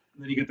problem.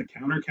 And then you get the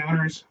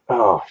counters.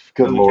 Oh,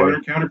 good and lord.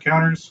 The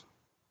counters.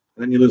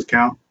 And then you lose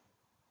count.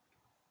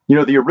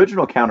 The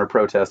original counter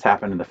protest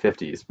happened in the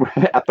 50s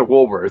at the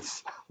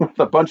Woolworths with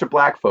a bunch of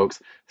black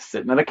folks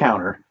sitting at a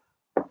counter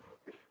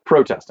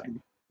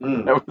protesting.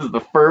 That was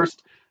the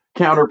first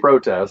counter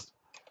protest.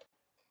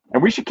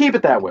 And we should keep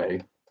it that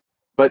way.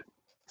 But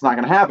it's not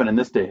going to happen in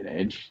this day and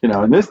age.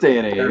 In this day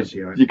and age,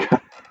 you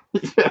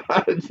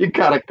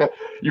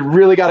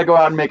really got to go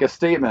out and make a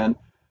statement.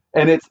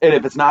 And if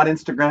it's not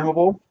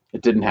Instagrammable,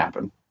 it didn't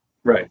happen.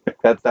 Right.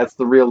 That's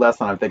the real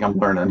lesson I think I'm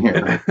learning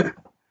here.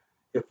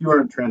 If you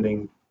aren't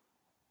trending,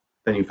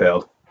 then you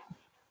failed.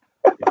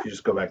 If you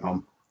just go back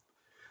home.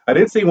 I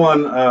did see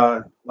one,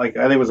 I think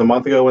it was a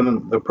month ago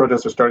when the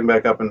protests were starting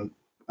back up, and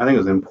I think it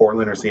was in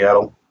Portland or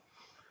Seattle.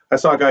 I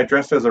saw a guy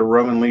dressed as a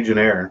Roman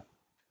legionnaire.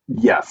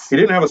 Yes. He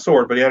didn't have a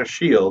sword, but he had a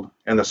shield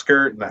and the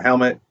skirt and the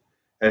helmet,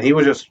 and he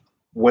was just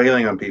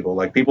wailing on people.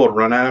 Like, people would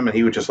run at him, and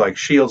he would just, like,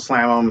 shield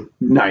slam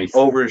them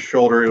over his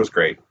shoulder. It was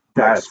great.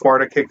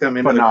 Sparta kicked them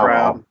into the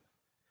crowd.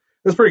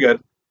 It was pretty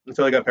good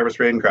until he got pepper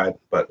sprayed and cried.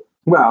 But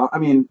well,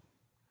 if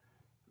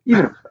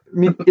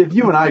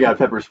you and I got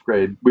pepper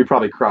sprayed, we'd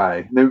probably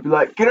cry. They'd be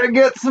like, "Can I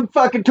get some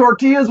fucking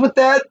tortillas with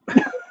that?"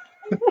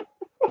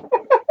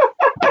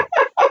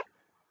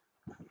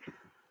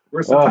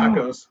 Where's the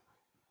tacos?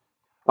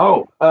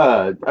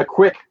 A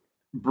quick,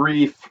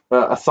 brief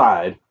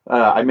aside.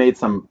 I made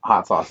some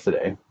hot sauce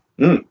today.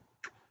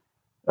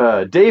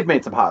 Dave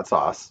made some hot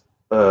sauce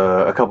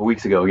a couple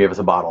weeks ago. Gave us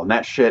a bottle, and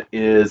that shit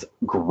is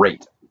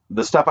great.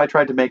 The stuff I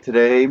tried to make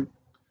today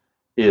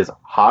is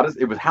hot as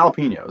it was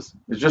jalapenos.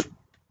 It's just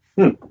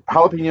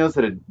jalapenos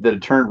that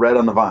had turned red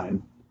on the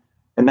vine,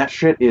 and that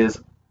shit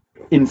is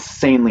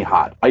insanely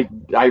hot. I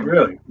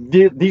Really?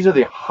 These are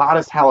the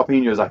hottest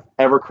jalapenos I've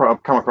ever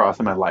come across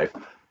in my life.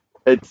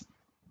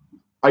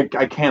 I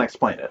can't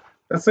explain it.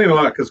 That's saying a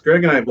lot because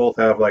Greg and I both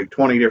have like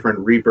 20 different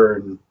Reaper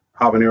and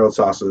habanero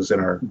sauces in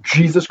our.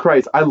 Jesus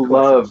Christ, I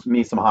love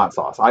me some hot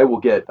sauce. I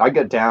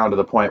get down to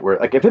the point where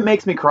like if it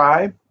makes me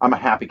cry, I'm a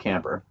happy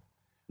camper.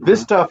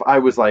 This stuff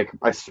I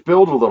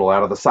spilled a little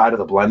out of the side of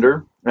the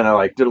blender and I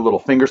like did a little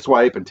finger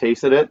swipe and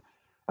tasted it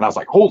and I was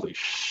like, holy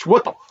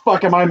what the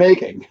fuck am I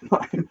making?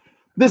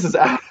 This is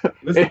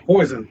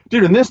poison.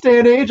 Dude, in this day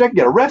and age, I can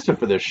get arrested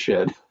for this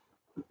shit.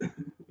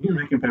 You're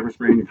making pepper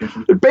spray in your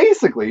kitchen.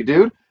 Basically,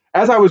 dude.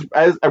 As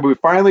we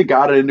finally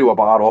got it into a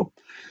bottle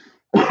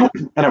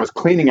and I was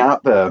cleaning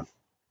out the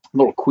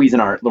little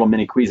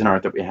mini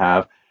Cuisinart that we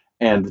have,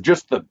 and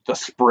just the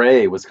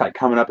spray was kind of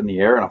coming up in the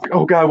air, and I was like,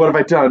 oh God, what have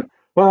I done?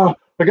 Oh,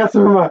 I got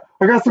some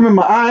in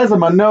my eyes and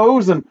my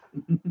nose, and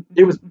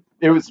it was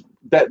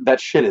that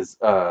shit is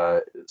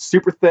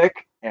super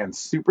thick and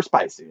super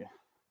spicy.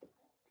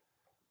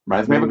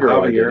 Reminds me of a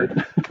girl I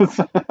dated.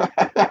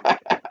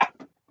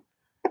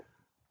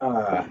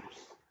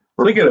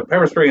 Speaking of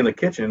pepper spray in the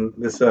kitchen,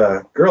 this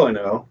girl I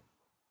know,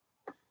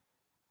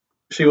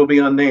 she will be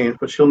unnamed,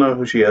 but she'll know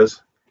who she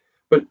is.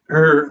 But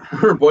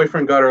her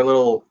boyfriend got her a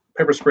little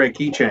pepper spray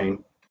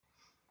keychain,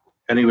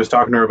 and he was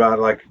talking to her about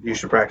like you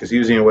should practice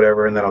using it or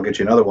whatever, and then I'll get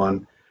you another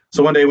one.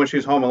 So one day when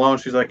she's home alone,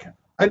 she's like,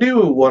 I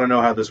do want to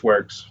know how this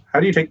works. How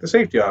do you take the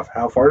safety off?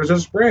 How far does it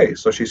spray?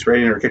 So she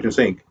sprayed in her kitchen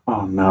sink.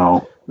 Oh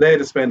no. They had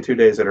to spend 2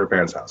 days at her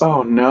parents' house.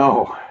 Oh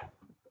no.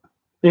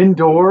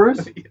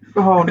 Indoors?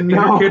 Oh in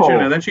no. her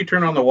kitchen, and then she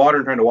turned on the water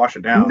and tried to wash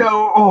it down.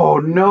 No. Oh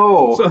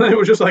no. So then it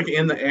was just like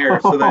in the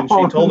air. So then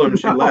she told him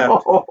she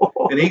left,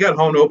 and he got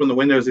home to open the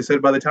windows. He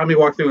said by the time he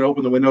walked through and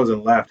opened the windows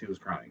and left, he was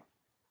crying.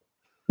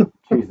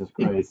 Jesus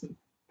Christ.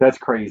 That's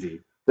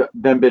crazy.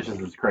 Them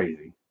bitches is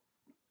crazy.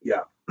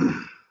 Yeah.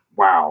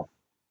 Wow.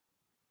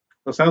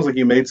 Well, it sounds like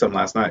you made some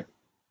last night.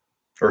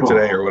 Or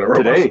today or whatever.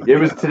 Today. It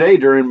was today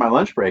during my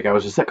lunch break. I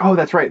was just like, oh,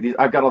 that's right.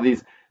 I've got all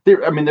these. They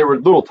were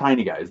little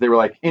tiny guys. They were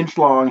like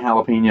inch-long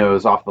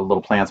jalapenos off the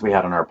little plants we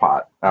had in our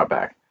pot out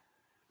back.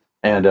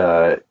 And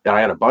I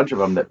had a bunch of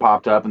them that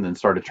popped up and then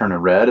started turning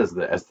red as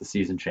the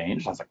season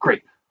changed. I was like,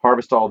 great,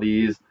 harvest all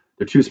these.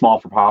 They're too small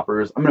for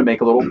poppers. I'm going to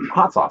make a little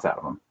hot sauce out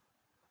of them.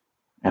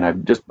 And I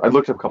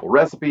looked up a couple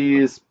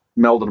recipes,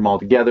 melded them all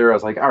together. I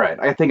was like, all right,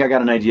 I think I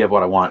got an idea of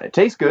what I want. It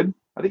tastes good.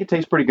 I think it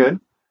tastes pretty good.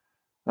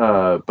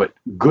 But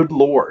good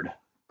lord,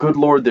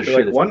 this shit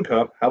like is 1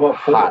 cup. How about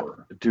 4? hot.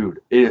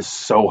 Dude, it is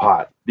so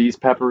hot. These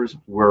peppers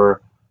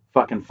were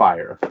fucking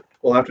fire.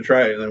 We'll have to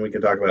try it and then we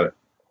can talk about it.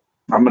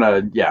 I'm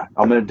gonna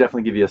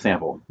definitely give you a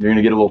sample. You're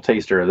gonna get a little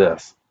taster of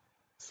this.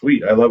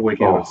 Sweet. I love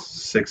waking up at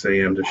 6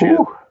 a.m. to shit.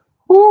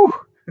 Whew.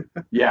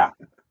 Yeah.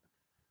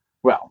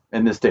 Well,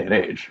 in this day and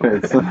age,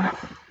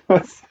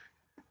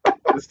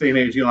 This day and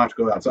age, you don't have to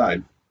go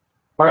outside.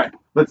 All right,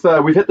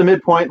 we've hit the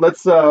midpoint.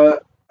 Let's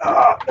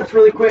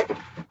really quick.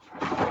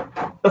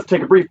 Let's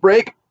take a brief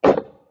break. I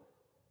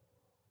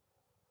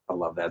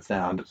love that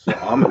sound. So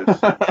ominous.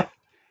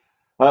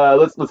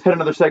 Let's hit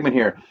another segment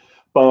here.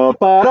 So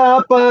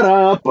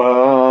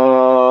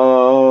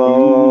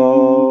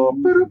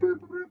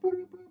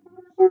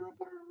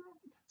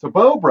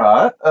Bo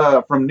brought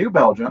from New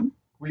Belgium.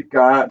 We've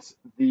got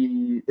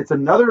it's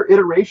another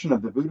iteration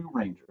of the Voodoo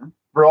Ranger.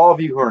 For all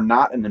of you who are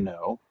not in the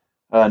know,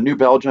 New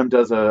Belgium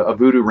does a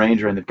Voodoo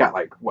Ranger, and they've got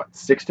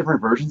 6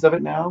 different versions of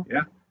it now.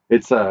 Yeah.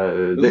 It's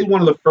this is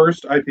one of the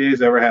first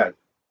IPAs I ever had.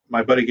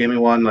 My buddy gave me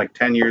one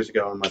 10 years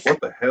ago. I'm like,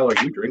 what the hell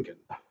are you drinking?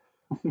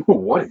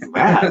 What is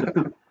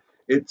that?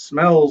 It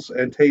smells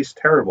and tastes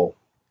terrible.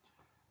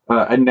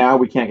 And now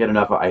we can't get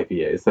enough of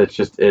IPAs. That's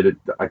just it.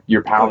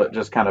 Your palate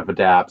just kind of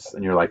adapts,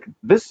 and you're like,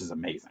 this is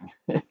amazing.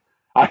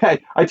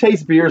 I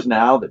taste beers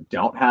now that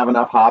don't have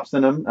enough hops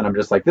in them, and I'm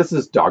just like, this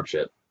is dog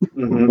shit.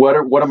 Mm-hmm.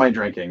 What am I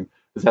drinking?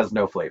 This has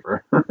no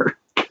flavor.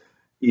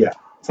 Yeah.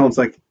 Sounds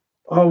like,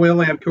 oh, we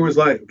only have Coors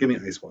Light. Give me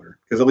ice water,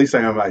 because at least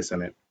I have ice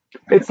in it.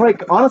 It's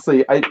like,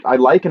 honestly, I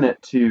liken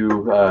it to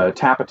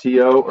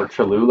Tapatio or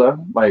Cholula.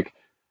 Like,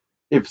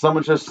 if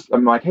someone's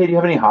I'm like, hey, do you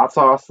have any hot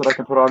sauce that I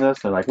can put on this?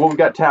 And they're like, well, we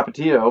got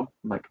Tapatio.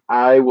 I'm like,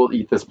 I will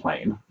eat this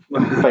plain.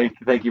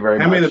 Thank you very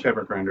much. Hand me the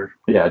pepper grinder.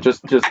 Yeah,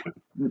 just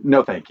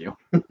no, thank you.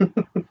 So,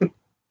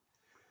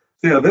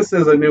 yeah, this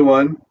is a new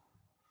one.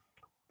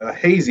 A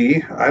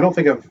hazy. I don't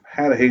think I've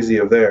had a hazy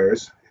of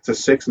theirs. It's a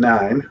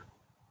 6.9.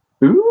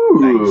 Ooh,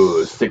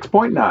 nice.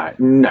 6.9.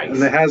 Nice.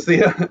 And it has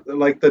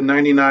the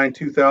 99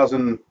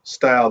 2000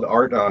 styled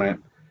art on it.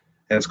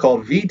 And it's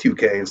called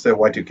V2K instead of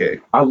Y2K.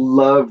 I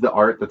love the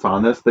art that's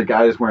on this. The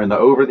guy is wearing the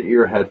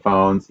over-the-ear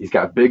headphones. He's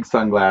got big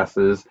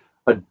sunglasses.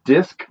 a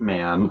disc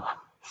man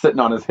sitting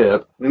on his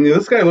hip. I mean,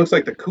 this guy looks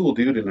like the cool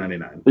dude in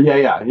 '99.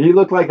 Yeah. He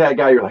looked like that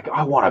guy. You're like,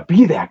 I want to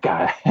be that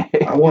guy.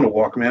 I want a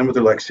Walkman, but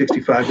they're like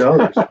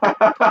 $65.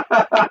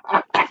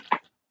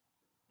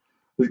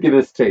 Let's give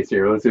this a taste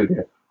here. Let's do it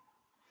here.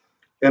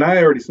 And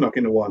I already snuck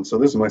into one, so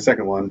this is my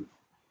second one.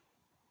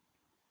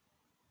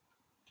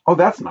 Oh,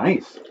 that's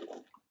nice.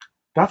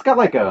 That's got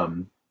like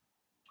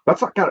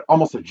that's got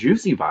almost a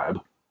juicy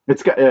vibe.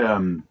 It's got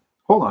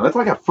hold on, that's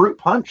like a fruit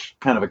punch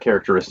kind of a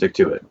characteristic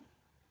to it.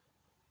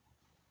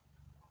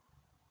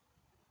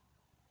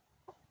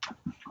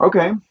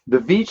 Okay, the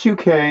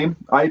V2K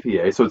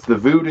IPA, so it's the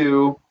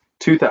Voodoo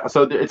 2000.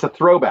 So it's a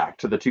throwback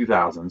to the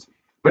 2000s.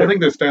 But I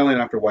think they're styling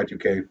after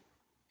Y2K.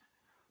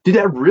 Dude,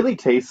 that really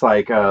tastes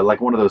like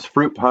one of those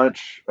fruit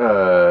punch.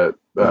 Those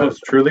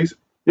Trulies?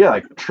 Yeah,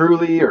 like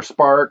Truly or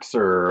Sparks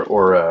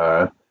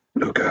or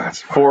Oh God,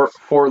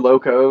 Four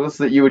Locos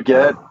that you would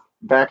get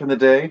back in the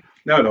day.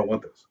 No, I don't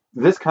want those.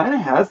 This kind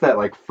of has that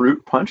like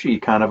fruit punchy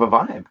kind of a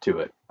vibe to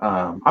it.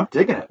 I'm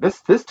digging it.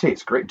 This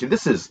tastes great, dude.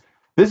 This is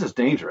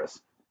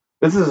dangerous.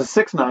 This is a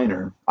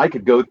 6.9er. I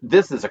could go.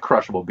 This is a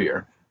crushable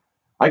beer.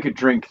 I could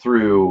drink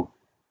through.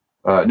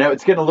 Now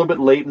it's getting a little bit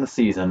late in the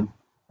season.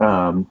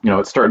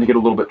 It's starting to get a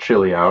little bit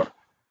chilly out.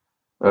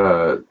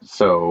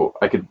 So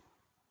I could,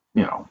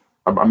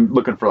 I'm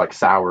looking for like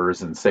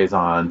sours and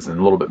saisons and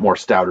a little bit more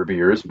stouter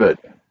beers. But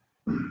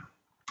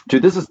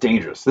dude, this is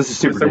dangerous. This is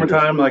super dangerous.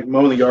 Summertime, like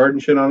mowing the yard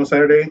and shit on a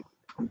Saturday.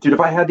 Dude, if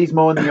I had these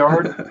mowing the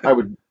yard,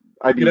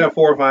 You'd have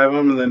 4 or 5 of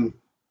them, and then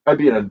I'd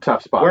be in a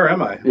tough spot. Where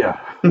am I? Yeah.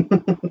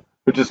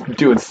 Just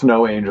doing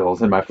snow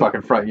angels in my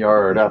fucking front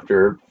yard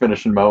after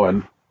finishing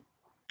mowing.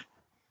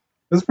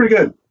 This is pretty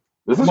good.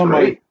 This is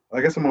great.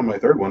 I guess I'm on my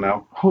third one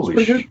now.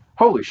 Holy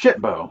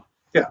shit, Bo.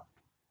 Yeah.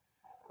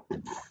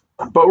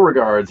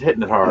 Beauregard's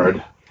hitting it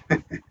hard.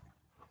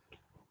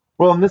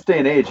 Well, in this day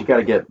and age, you got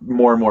to get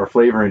more and more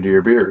flavor into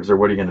your beers, or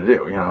what are you going to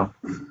do?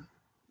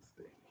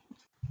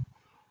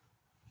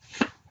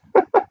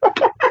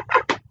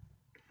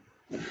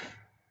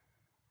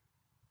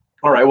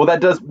 All right. Well,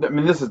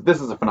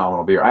 this is a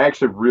phenomenal beer. I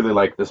actually really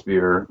like this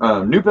beer.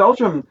 New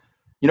Belgium.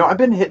 I've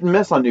been hit and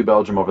miss on New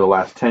Belgium over the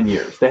last 10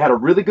 years. They had a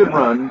really good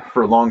run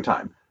for a long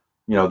time.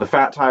 The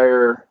Fat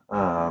Tire.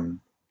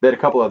 They had a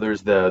couple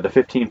others. The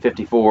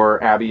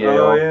 1554 Abbey Ale.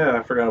 Oh yeah,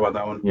 I forgot about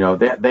that one.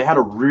 They had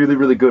a really,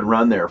 really good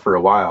run there for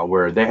a while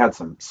where they had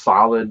some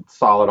solid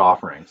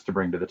offerings to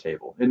bring to the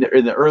table in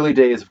the early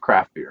days of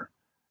craft beer.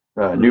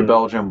 New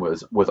Belgium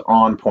was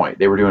on point.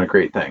 They were doing a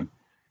great thing,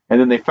 and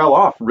then they fell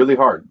off really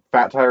hard.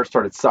 Fat Tire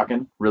started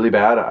sucking really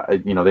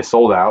bad. They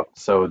sold out,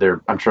 so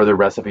I'm sure their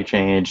recipe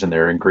changed and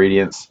their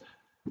ingredients,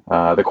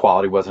 the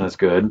quality wasn't as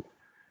good.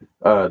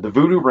 The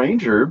Voodoo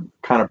Ranger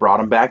kind of brought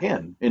them back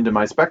into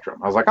my spectrum.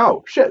 I was like,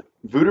 oh shit,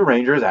 Voodoo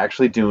Ranger is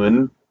actually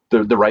doing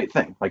the right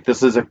thing. Like,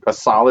 this is a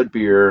solid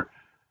beer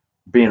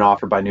being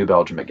offered by New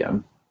Belgium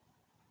again.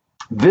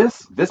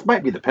 This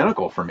might be the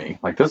pinnacle for me.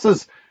 Like,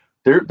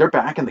 they're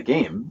back in the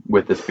game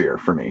with this beer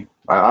for me.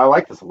 I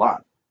like this a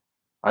lot.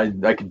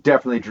 I could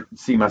definitely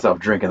see myself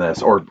drinking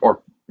this or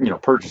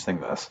purchasing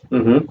this.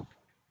 Mm-hmm.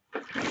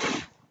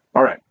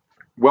 All right.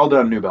 Well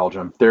done, New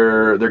Belgium.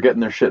 They're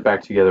getting their shit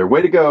back together.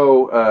 Way to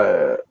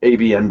go,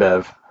 AB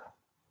InBev.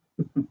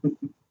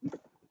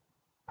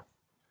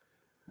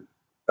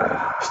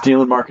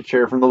 Stealing market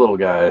share from the little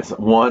guys.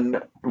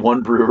 One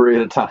brewery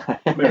at a time.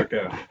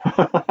 America.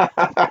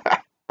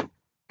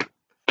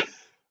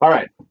 All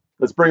right.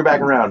 Let's bring it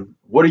back around.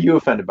 What are you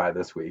offended by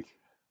this week?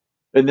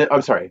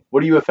 I'm sorry.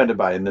 What are you offended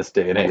by in this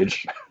day and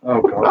age?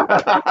 Oh,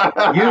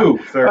 God. You,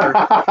 sir.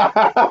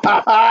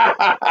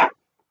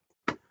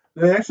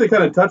 They actually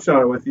kind of touched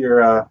on it with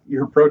your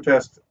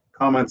protest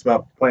comments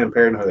about Planned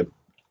Parenthood.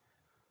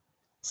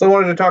 So I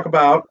wanted to talk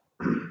about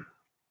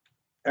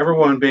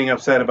everyone being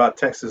upset about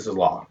Texas's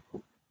law.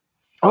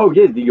 Oh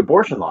yeah, the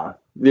abortion law.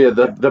 Yeah,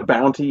 the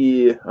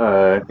bounty.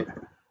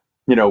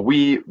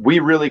 We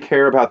really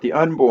care about the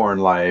unborn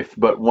life,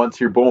 but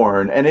once you're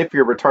born, and if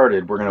you're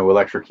retarded, we're going to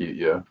electrocute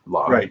you.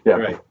 Law. Right. Yeah.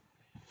 Right.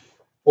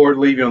 Or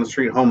leave you on the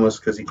street homeless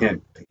because you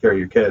can't take care of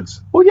your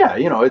kids. Well, yeah,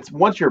 it's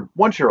once you're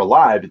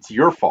alive, it's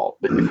your fault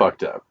that you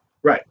fucked up.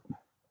 Right.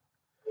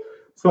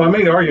 So I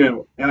made an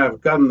argument, and I've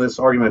gotten this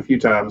argument a few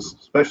times,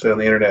 especially on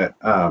the internet.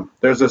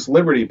 There's this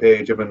Liberty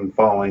page I've been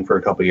following for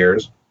a couple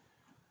years.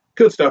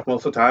 Good stuff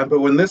most of the time, but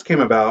when this came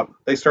about,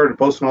 they started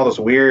posting all this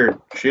weird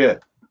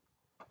shit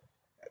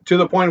to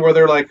the point where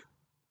they're like,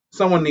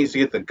 someone needs to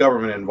get the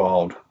government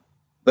involved.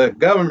 The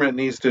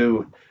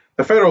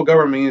federal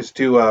government needs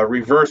to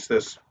reverse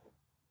this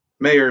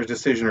mayor's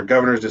decision or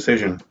governor's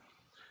decision.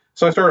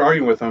 So I started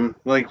arguing with them,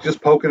 like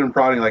just poking and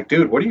prodding, like,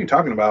 dude, what are you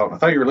talking about? I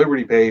thought you were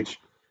Liberty page.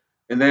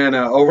 And then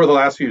over the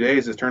last few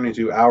days, it's turned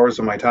into hours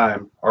of my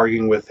time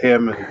arguing with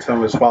him and some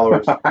of his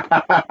followers to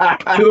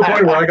the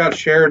point where I got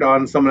shared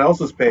on someone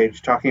else's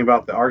page talking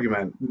about the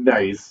argument.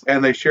 Nice.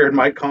 And they shared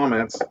my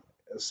comments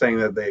saying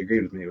that they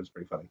agreed with me. It was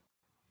pretty funny.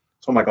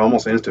 So I'm like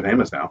almost instant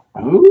famous now.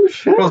 Oh,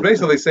 shit. Well, it's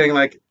basically saying,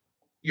 like,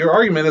 your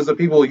argument is that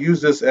people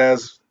use this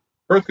as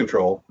birth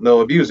control and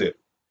they'll abuse it.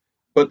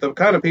 But the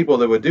kind of people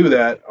that would do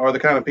that are the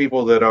kind of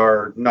people that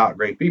are not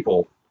great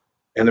people,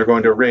 and they're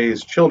going to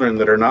raise children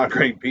that are not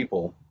great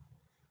people.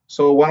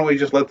 So why don't we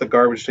just let the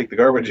garbage take the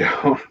garbage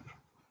out?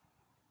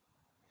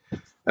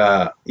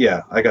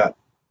 Yeah, I got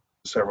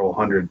several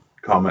hundred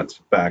comments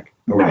back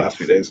over the last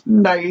few days.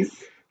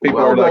 Nice. People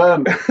Well are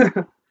done.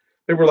 like,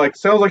 they were like,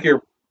 sounds like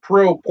you're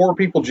pro poor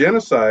people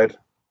genocide.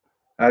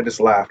 I just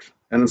laughed.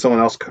 And then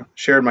someone else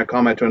shared my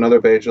comment to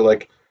another page. They're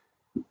like,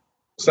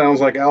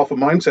 sounds like alpha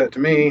mindset to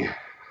me.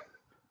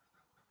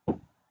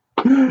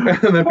 And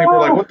then people are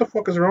like, what the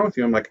fuck is wrong with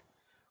you? I'm like,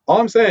 all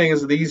I'm saying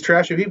is these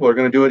trashy people are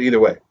going to do it either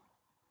way.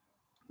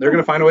 They're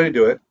going to find a way to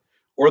do it,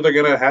 or they're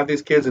going to have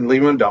these kids and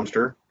leave them in a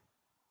dumpster,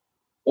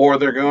 or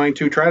they're going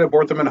to try to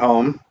abort them at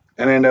home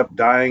and end up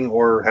dying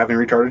or having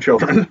retarded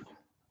children.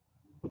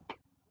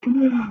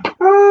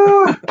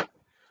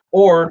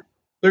 Or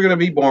they're going to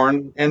be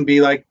born and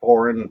be like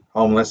poor and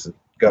homeless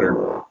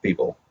gutter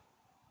people.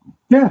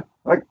 Yeah,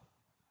 like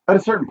at a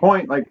certain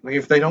point, like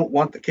if they don't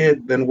want the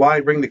kid, then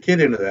why bring the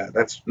kid into that?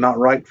 That's not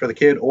right for the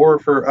kid or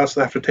for us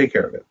to have to take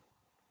care of it.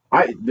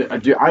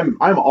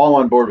 I'm all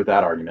on board with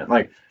that argument.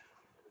 Like,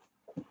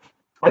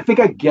 I think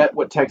I get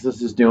what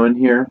Texas is doing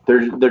here.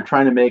 They're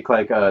trying to make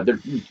like they're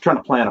trying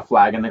to plant a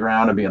flag in the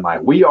ground and being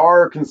like, we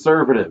are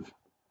conservative,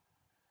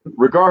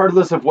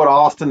 regardless of what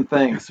Austin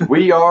thinks.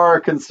 We are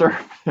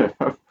conservative.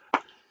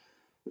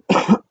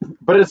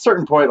 But at a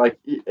certain point, like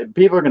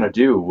people are gonna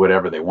do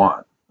whatever they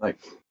want. Like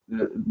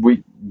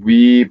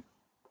we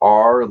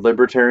are a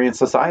libertarian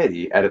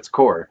society at its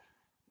core,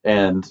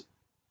 and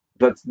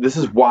this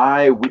is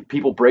why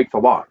people break the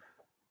law.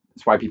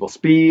 It's why people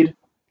speed.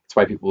 It's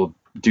why people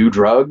do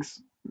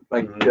drugs.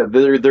 Like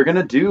they're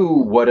gonna do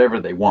whatever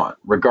they want,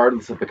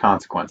 regardless of the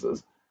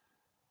consequences.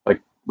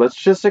 Like let's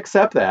just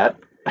accept that,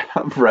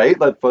 right?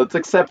 Let's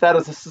accept that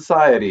as a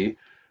society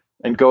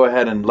and go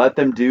ahead and let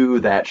them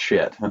do that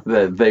shit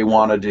that they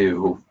want to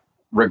do,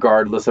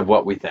 regardless of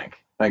what we think.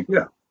 Like,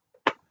 yeah,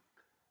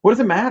 what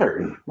does it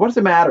matter? What does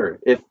it matter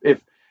if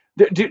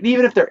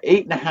even if they're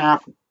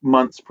 8.5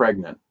 months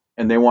pregnant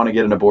and they want to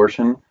get an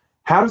abortion?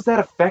 How does that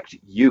affect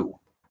you?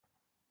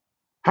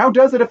 How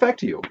does it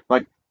affect you?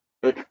 Like,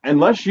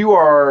 unless you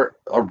are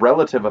a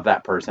relative of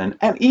that person,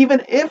 and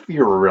even if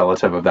you're a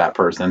relative of that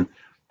person,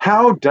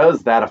 how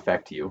does that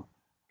affect you?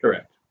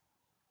 Correct.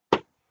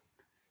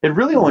 It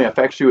really only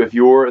affects you if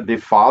you're the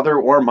father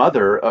or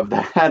mother of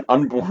that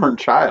unborn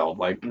child.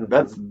 Like,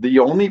 that's the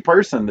only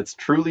person that's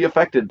truly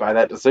affected by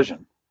that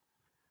decision.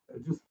 I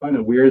just find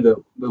it weird that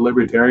the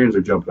Libertarians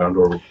are jumping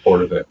onto a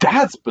board of it.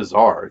 That's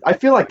bizarre. I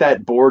feel like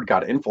that board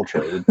got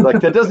infiltrated. Like,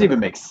 that doesn't even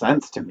make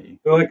sense to me.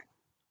 They're like,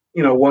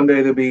 one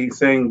day they'll be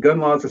saying gun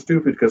laws are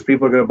stupid because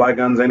people are going to buy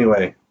guns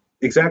anyway.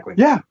 Exactly.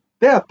 Yeah,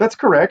 that's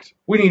correct.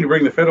 We need to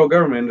bring the federal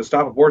government in to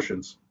stop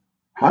abortions.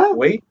 Huh?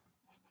 Wait.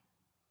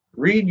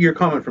 Read your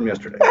comment from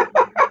yesterday.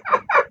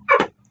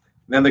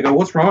 Then they go,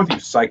 what's wrong with you,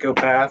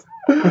 psychopath?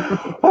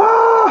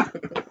 I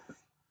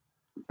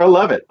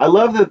love it. I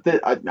love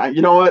that.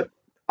 You know what?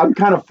 I'm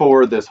kind of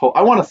for this whole.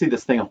 I want to see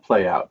this thing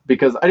play out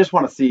because I just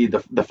want to see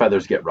the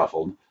feathers get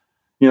ruffled.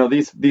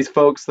 These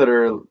folks that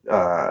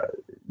are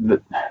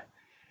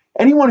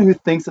anyone who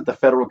thinks that the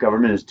federal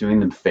government is doing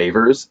them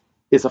favors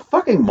is a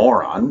fucking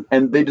moron,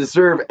 and they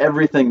deserve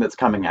everything that's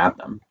coming at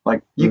them.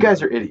 Like, you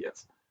guys are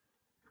idiots.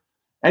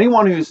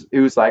 Anyone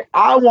who's like,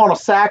 I want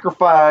to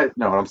sacrifice.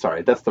 No, I'm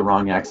sorry, that's the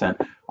wrong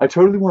accent. I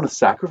totally want to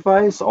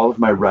sacrifice all of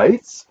my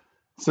rights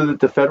so that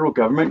the federal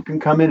government can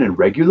come in and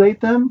regulate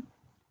them.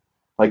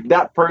 Like,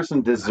 that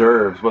person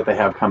deserves what they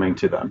have coming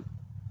to them.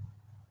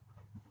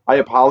 I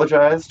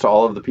apologize to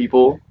all of the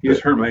people. You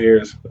just hurt my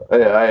ears.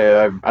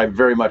 I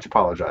very much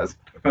apologize.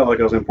 I felt like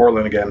I was in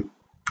Portland again.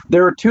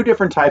 There are two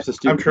different types of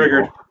stupid people. I'm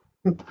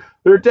triggered.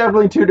 There are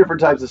definitely two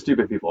different types of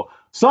stupid people.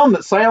 Some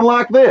that sound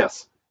like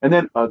this, and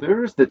then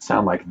others that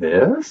sound like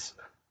this.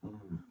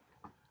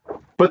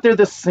 But they're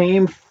the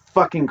same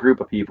fucking group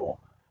of people.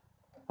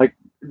 Like,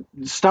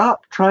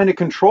 stop trying to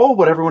control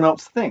what everyone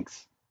else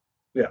thinks.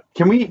 Yeah.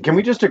 Can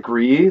we just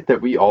agree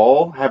that we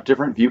all have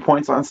different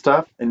viewpoints on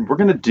stuff, and we're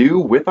gonna do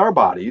with our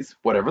bodies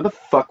whatever the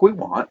fuck we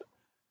want,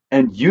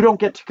 and you don't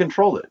get to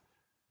control it?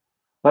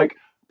 Like,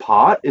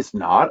 pot is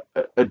not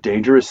a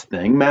dangerous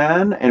thing,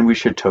 man, and we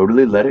should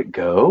totally let it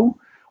go.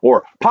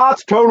 Or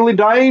pot's totally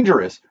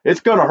dangerous.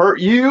 It's gonna hurt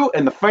you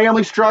and the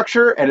family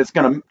structure, and it's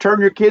gonna turn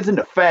your kids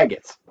into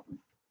faggots.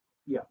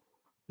 Yeah.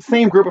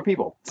 Same group of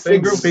people.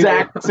 Same group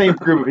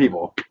of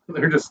people.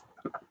 They're just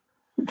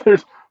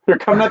they're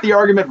coming at the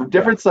argument from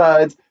different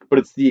sides, but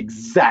it's the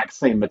exact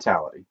same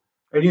mentality.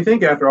 And you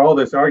think after all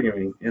this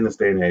arguing in this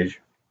day and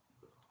age,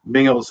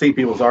 being able to see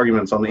people's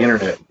arguments on the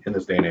internet in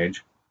this day and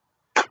age,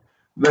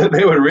 that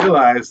they would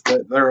realize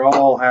that they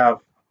all have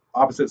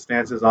opposite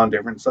stances on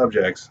different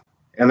subjects,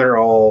 and they're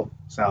all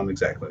sound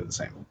exactly the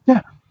same.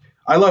 Yeah.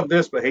 I love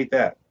this, but hate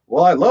that.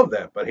 Well, I love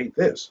that, but hate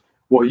this.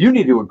 Well, you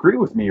need to agree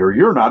with me, or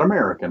you're not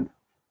American.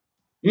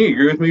 You need to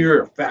agree with me,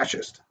 you're a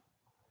fascist.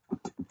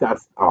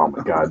 That's, oh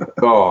my God.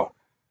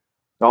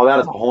 Oh, that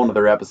is a whole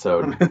nother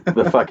episode.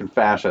 The fucking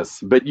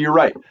fascists. But you're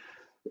right.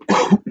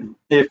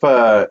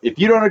 if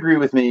you don't agree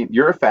with me,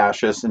 you're a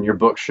fascist and your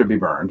books should be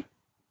burned.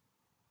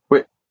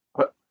 Wait,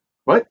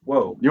 what?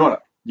 Whoa. You want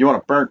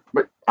to burn?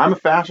 But I'm a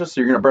fascist,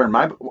 so you're going to burn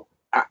my?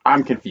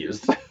 I'm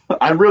confused.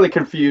 I'm really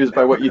confused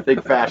by what you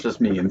think fascist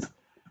means.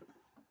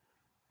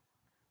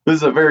 This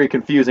is a very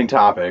confusing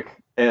topic,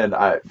 and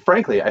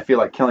frankly, I feel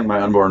like killing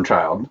my unborn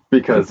child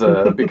because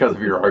of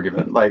your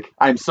argument. Like,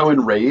 I'm so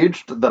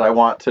enraged that I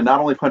want to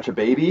not only punch a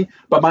baby,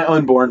 but my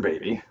unborn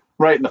baby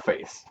right in the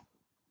face.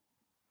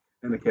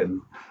 And a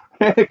kitten.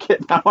 A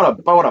kitten. I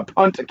want to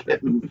punch a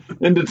kitten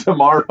into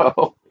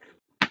tomorrow.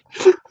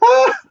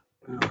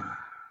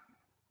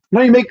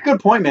 No, you make a good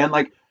point, man.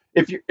 Like,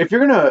 if you're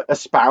gonna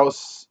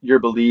espouse your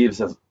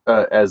beliefs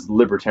as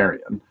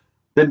libertarian,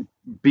 then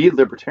be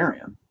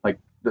libertarian. Like,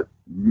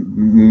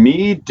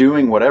 me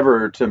doing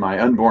whatever to my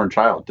unborn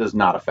child does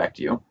not affect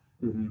you.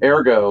 Mm-hmm.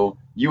 Ergo,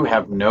 you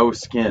have no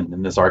skin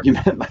in this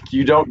argument. Like,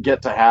 you don't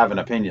get to have an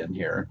opinion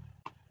here.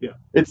 Yeah.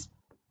 It's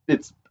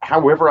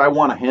however I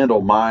want to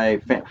handle my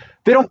family.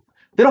 They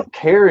don't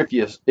care if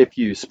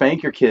you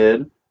spank your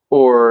kid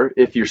or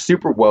if you're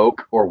super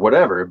woke or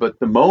whatever. But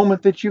the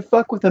moment that you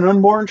fuck with an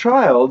unborn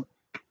child,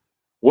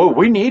 whoa,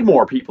 we need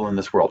more people in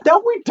this world.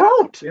 No, we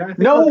don't. Yeah, I think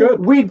no, we're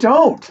good. We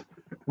don't.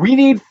 We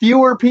need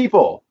fewer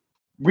people.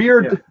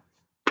 If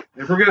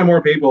we're getting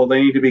more people,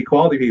 they need to be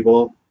quality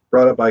people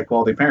brought up by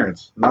quality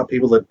parents, not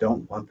people that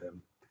don't want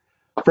them.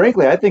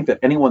 Frankly, I think that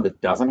anyone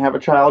that doesn't have a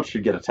child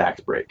should get a tax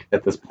break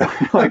at this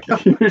point. Like,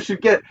 you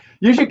should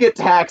get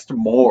taxed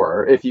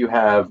more if you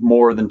have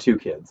more than 2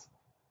 kids.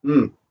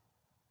 Mm.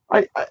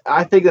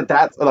 I think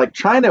that's like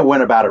China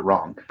went about it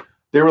wrong.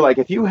 They were like,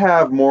 if you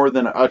have more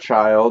than a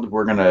child,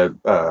 we're gonna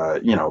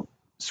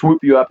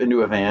swoop you up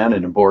into a van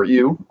and abort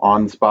you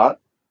on the spot.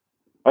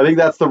 I think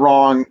that's the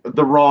wrong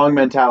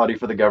mentality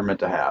for the government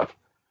to have.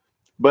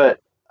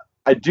 But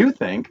I do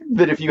think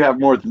that if you have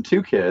more than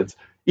 2 kids,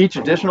 each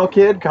additional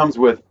kid comes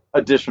with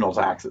additional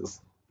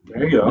taxes.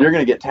 There you go. You're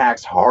going to get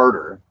taxed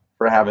harder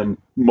for having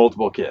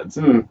multiple kids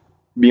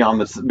beyond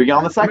the second.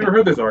 I've never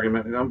heard this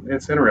argument.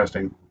 It's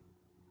interesting.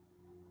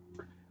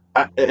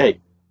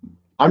 Hey,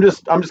 I'm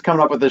just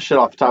coming up with this shit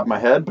off the top of my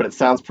head, but it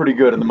sounds pretty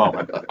good in the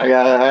moment. I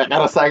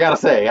gotta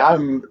say,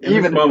 I'm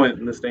in this moment,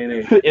 in this day and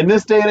age. In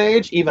this day and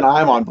age, even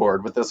I'm on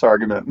board with this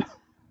argument.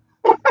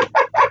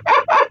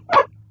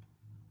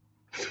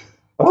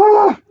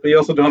 But you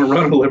also don't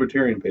run a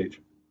libertarian page.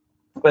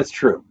 That's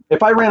true.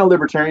 If I ran a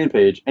libertarian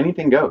page,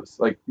 anything goes.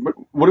 Like,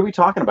 what are we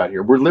talking about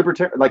here? We're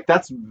libertarian. Like,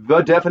 that's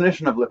the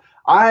definition of.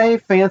 I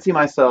fancy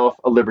myself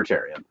a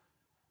libertarian.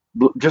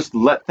 Just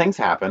let things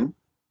happen,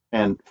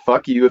 and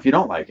fuck you if you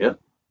don't like it,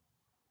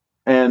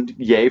 and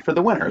yay for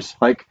the winners.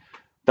 Like,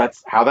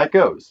 that's how that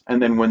goes.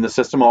 And then when the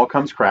system all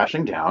comes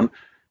crashing down,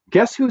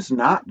 guess who's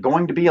not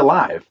going to be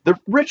alive? The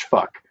rich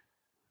fuck.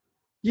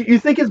 You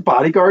think his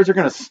bodyguards are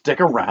going to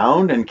stick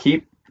around and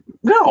keep?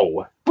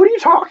 No. What are you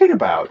talking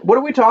about? What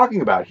are we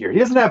talking about here? He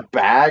doesn't have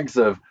bags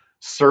of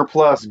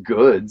surplus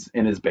goods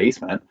in his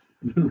basement.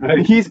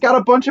 Right. He's got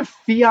a bunch of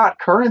fiat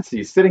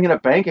currency sitting in a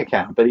bank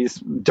account that he's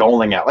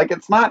doling out. Like,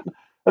 that's not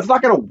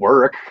going to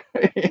work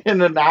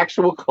in an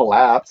actual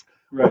collapse.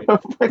 Right.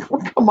 Like,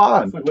 well, come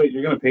on. It's like, wait,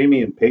 you're going to pay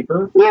me in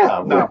paper?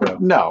 Yeah.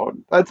 No,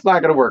 that's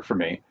not going to work for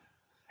me.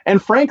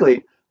 And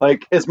frankly,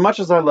 like, as much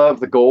as I love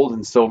the gold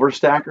and silver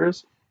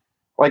stackers,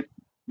 like,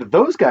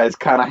 those guys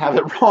kind of have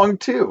it wrong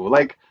too.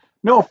 Like,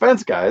 no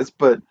offense, guys,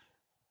 but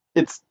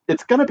it's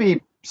going to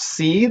be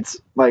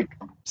seeds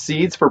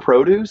for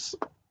produce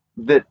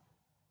that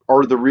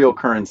are the real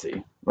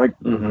currency. Like,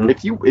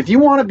 if you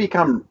want to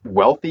become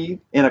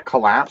wealthy in a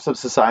collapse of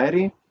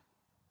society,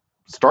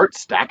 start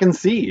stacking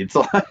seeds.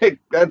 Like,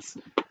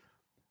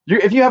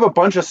 if you have a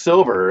bunch of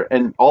silver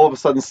and all of a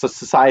sudden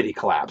society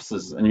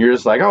collapses and you're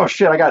just like, oh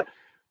shit, I got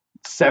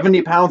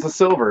 70 pounds of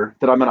silver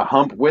that I'm going to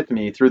hump with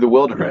me through the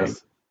wilderness.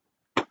 Right.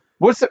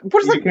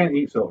 You can't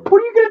eat silver.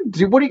 What are you gonna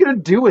do? What are you gonna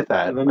do with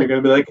that? And then they're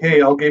gonna be like,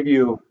 "Hey, I'll give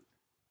you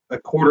a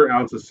 1/4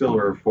 ounce of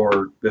silver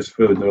for this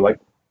food." And they're like,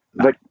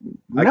 no,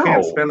 I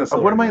can't spend the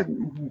silver. What am I?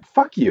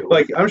 Fuck you.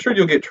 Like, I'm sure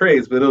you'll get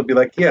trays, but it'll be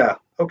like, yeah,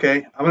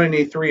 okay, I'm gonna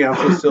need 3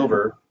 ounces of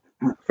silver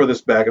for this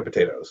bag of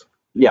potatoes.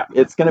 Yeah,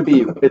 it's gonna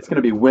be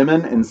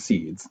women and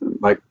seeds,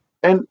 like,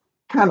 and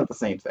kind of the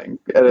same thing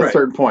at a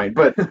certain point,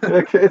 but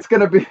it's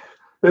gonna be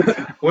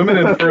women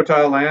in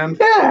fertile land.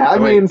 Yeah, I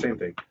mean, same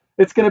thing.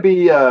 It's going to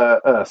be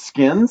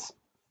skins,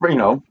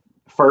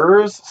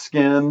 furs,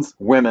 skins,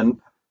 women,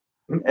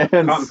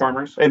 and cotton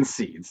farmers, and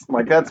seeds.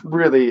 Like, that's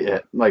really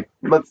it. Like,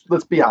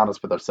 let's be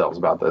honest with ourselves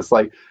about this.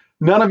 Like,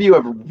 none of you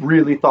have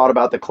really thought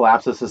about the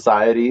collapse of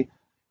society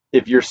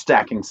if you're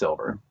stacking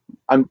silver.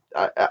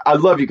 I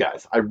love you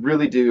guys. I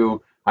really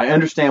do. I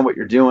understand what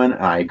you're doing,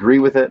 and I agree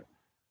with it.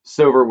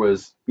 Silver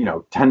was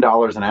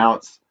 $10 an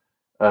ounce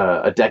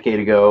a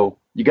decade ago.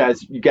 You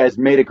guys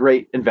made a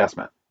great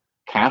investment.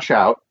 Cash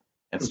out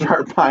and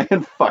start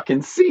buying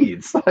fucking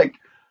seeds, like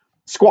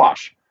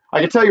squash.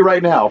 I can tell you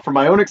right now, from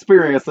my own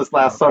experience this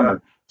last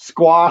summer,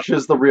 squash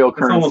is the real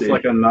currency. It's almost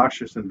like a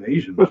noxious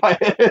invasion.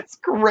 It's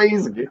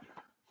crazy.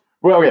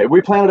 Well, okay,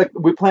 we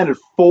planted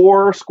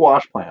 4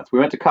 squash plants. We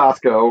went to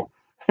Costco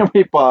and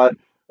we bought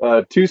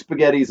 2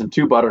 spaghettis and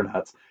 2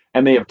 butternuts,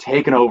 and they have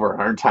taken over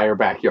our entire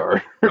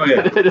backyard. Oh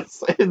yeah,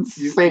 It's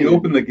insane. You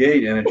open the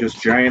gate and it's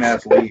just giant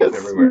ass leaves It's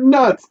everywhere.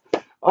 nuts.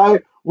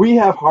 We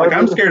have harvested.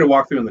 Like I'm scared to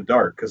walk through in the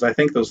dark because I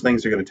think those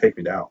things are going to take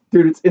me down.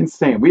 Dude, it's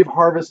insane. We've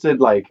harvested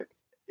like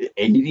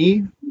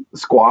 80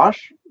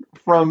 squash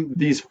from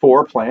these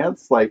 4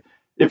 plants. Like,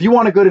 if you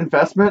want a good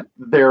investment,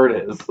 there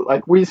it is.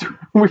 Like we spent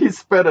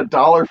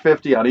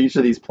 $1.50 on each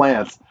of these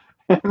plants,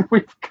 and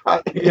we've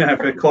got. Yeah,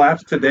 if it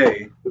collapsed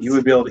today, you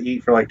would be able to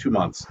eat for like 2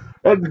 months.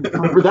 And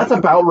that's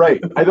about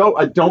right. I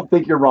don't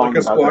think you're wrong. Like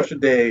a about squash that. a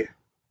day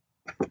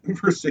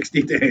for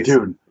 60 days,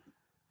 dude.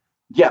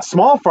 Yeah,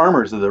 small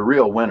farmers are the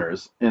real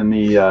winners in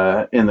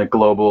the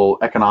global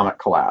economic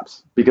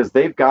collapse because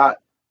they've got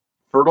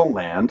fertile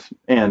land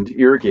and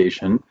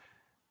irrigation,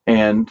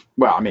 and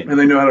well, I mean, and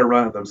they know how to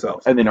run it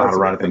themselves. And they know how to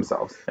run it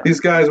themselves. Yeah. These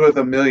guys with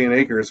 1 million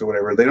acres or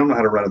whatever, they don't know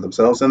how to run it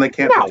themselves, and they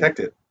can't protect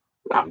it.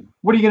 No.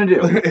 What are you going to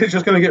do? It's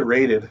just going to get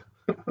raided.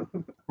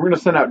 We're going to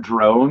send out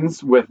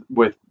drones with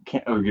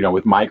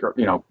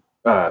micro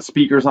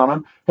speakers on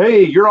them.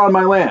 Hey, you're on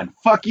my land.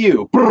 Fuck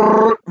you.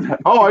 Oh,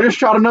 I just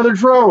shot another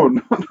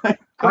drone.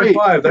 Great.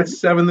 High 5. That's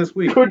 7 this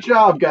week. Good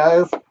job,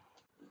 guys.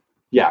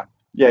 Yeah.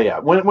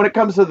 When it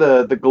comes to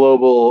the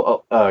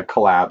global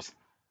collapse,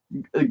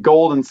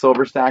 gold and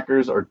silver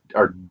stackers are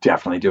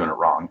definitely doing it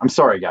wrong. I'm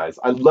sorry, guys.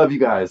 I love you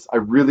guys. I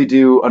really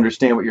do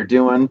understand what you're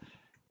doing.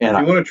 And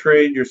if you want to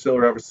trade your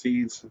silver out for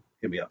seeds,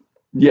 hit me up.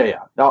 Yeah.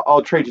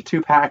 I'll trade you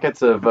 2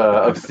 packets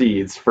of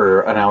seeds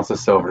for an ounce of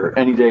silver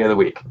any day of the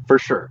week for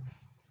sure.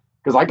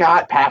 Because I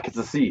got packets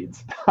of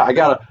seeds. I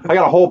got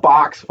a whole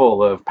box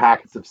full of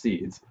packets of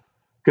seeds.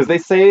 Because they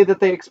say that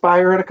they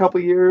expire in a couple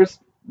years.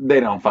 They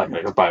don't fucking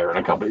expire in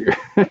a couple years.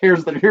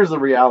 Here's the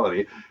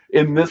reality.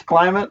 In this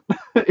climate,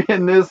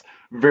 in this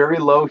very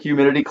low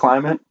humidity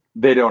climate,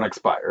 they don't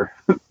expire.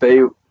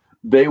 They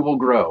will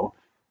grow.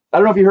 I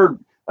don't know if you heard.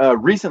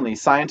 Recently,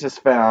 scientists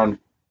found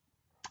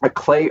a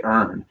clay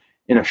urn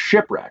in a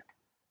shipwreck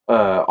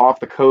off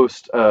the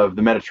coast of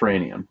the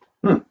Mediterranean,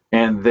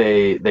 and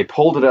they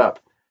pulled it up,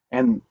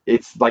 and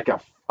it's like a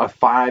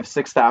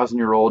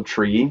 5,000-6,000-year-old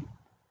tree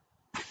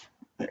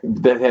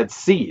that had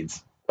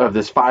seeds of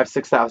this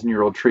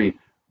 5,000-6,000-year-old tree.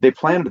 They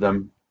planted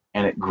them,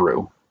 and it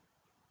grew.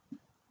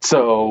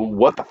 So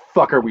what the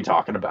fuck are we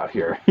talking about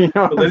here?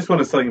 Well, they just want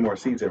to sell you more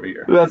seeds every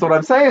year. That's what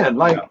I'm saying.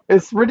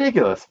 It's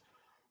ridiculous.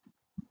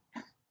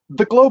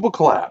 The global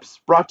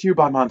collapse, brought to you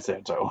by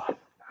Monsanto.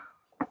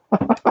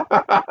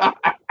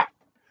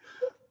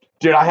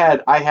 Dude,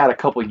 I had a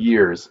couple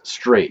years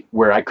straight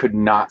where I could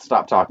not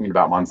stop talking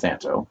about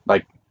Monsanto.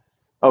 Like,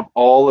 of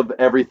all of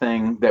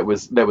everything that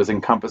was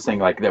encompassing,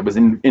 like that was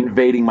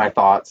invading my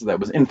thoughts, that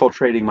was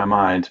infiltrating my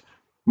mind,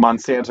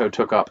 Monsanto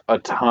took up a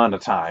ton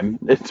of time.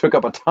 It took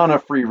up a ton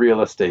of free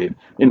real estate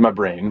in my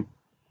brain.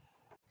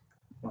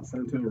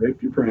 Monsanto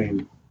raped your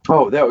brain.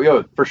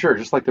 Oh, for sure.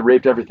 Just like they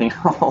raped everything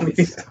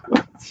else.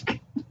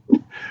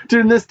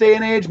 Dude, in this day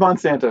and age,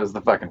 Monsanto is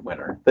the fucking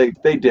winner. They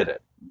did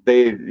it.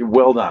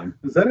 Well done.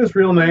 Is that his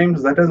real name?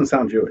 Because that doesn't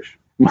sound Jewish.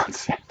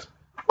 Monsanto.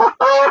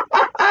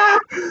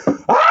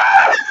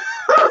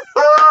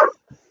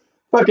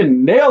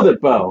 Fucking nailed it,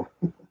 Bo.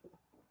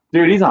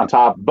 Dude, he's on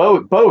top.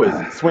 Bo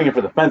is swinging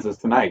for the fences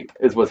tonight,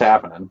 is what's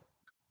happening.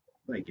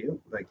 Thank you.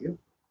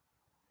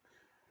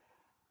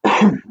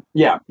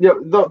 Yeah.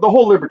 The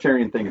whole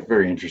libertarian thing is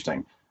very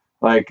interesting.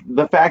 Like,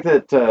 the fact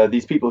that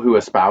these people who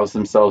espouse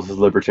themselves as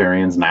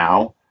libertarians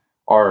now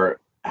are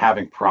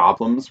having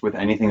problems with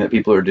anything that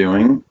people are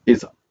doing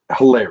is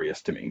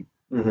hilarious to me.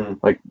 Mm-hmm.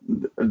 Like,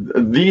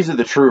 these are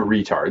the true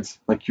retards.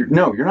 Like, you're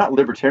not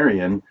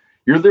libertarian.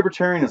 You're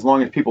libertarian as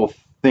long as people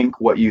think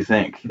what you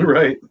think.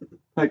 Right.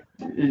 Like,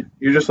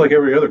 you're just like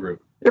every other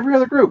group. Every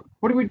other group.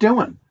 What are we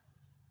doing?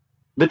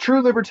 The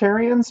true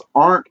libertarians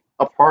aren't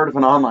a part of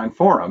an online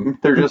forum.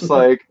 They're just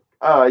like,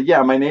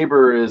 yeah, my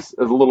neighbor is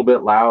a little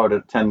bit loud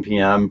at 10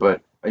 p.m.,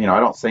 but I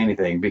don't say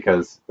anything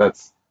because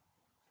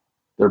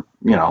they're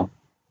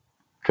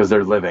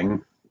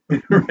living.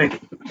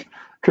 Right.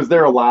 Because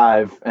they're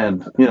alive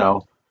and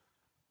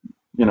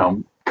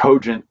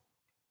cogent,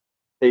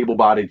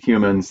 able-bodied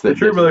humans. The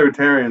true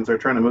libertarians are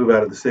trying to move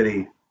out of the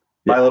city,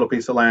 buy a little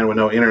piece of land with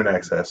no internet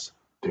access.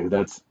 Dude,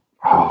 that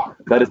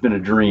has been a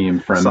dream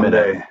for a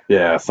someday. Minute.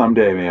 Yeah,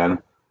 someday,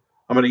 man.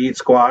 I'm gonna eat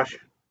squash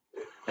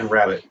and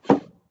rabbit.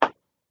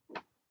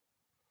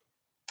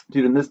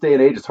 Dude, in this day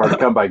and age, it's hard to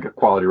come by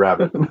quality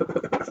rabbit.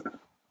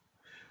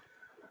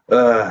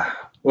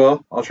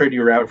 Well, I'll trade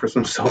you a rabbit for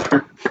some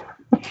silver.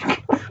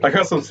 I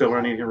got some silver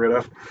I need to get rid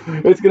of.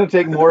 It's going to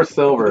take more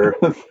silver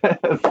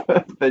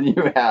than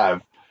you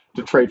have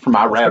to trade for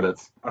my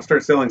rabbits. I'll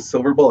start selling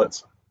silver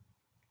bullets.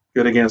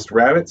 Good against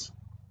rabbits,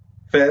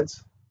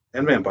 feds,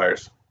 and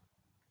vampires.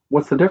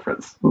 What's the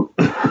difference?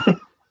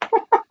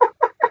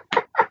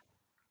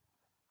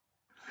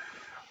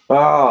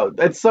 Oh,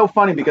 it's so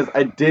funny because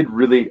I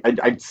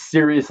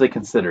seriously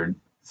considered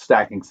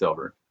stacking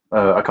silver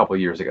a couple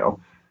of years ago.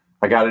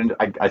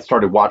 I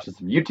started watching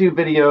some YouTube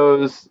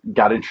videos,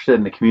 got interested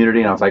in the community,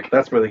 and I was like,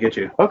 that's where they get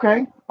you.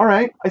 Okay, all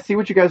right, I see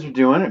what you guys are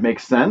doing. It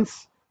makes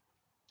sense.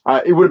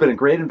 It would have been a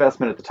great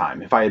investment at the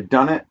time. If I had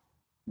done it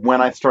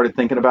when I started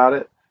thinking about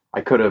it,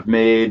 I could have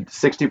made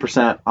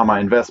 60% on my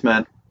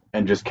investment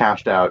and just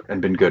cashed out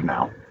and been good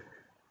now.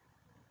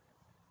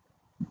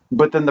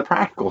 But then the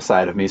practical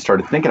side of me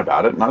started thinking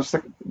about it, and I was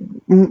like,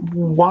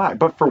 why?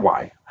 But for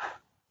why?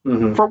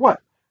 Mm-hmm. For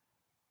what?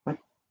 Like,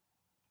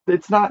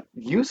 it's not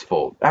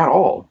useful at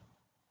all.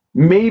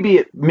 Maybe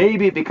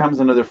it becomes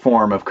another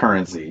form of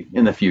currency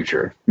in the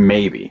future.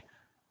 Maybe.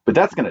 But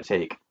that's going to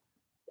take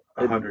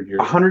 100 years.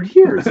 100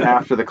 years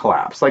after the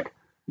collapse. Like,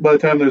 by the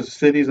time there's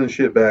cities and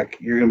shit back,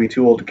 you're gonna be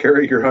too old to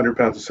carry your 100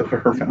 pounds of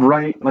silver around.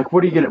 right? Like,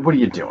 what are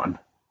you doing?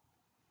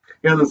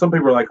 Yeah, and then some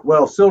people are like,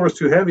 well, silver's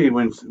too heavy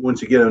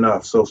once you get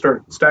enough, so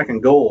start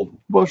stacking gold.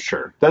 Well,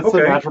 sure. That's the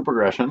Okay. natural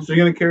progression. So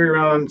you're gonna carry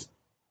around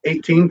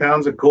 18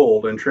 pounds of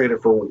gold and trade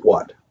it for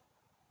what?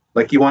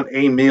 Like, you want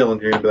a meal,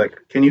 and you're gonna be like,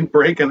 can you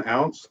break an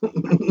ounce?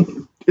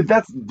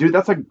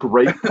 That's a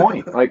great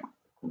point. Like,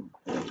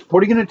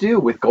 what are you going to do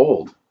with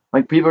gold?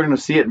 Like, people are going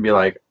to see it and be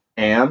like,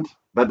 and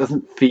that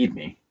doesn't feed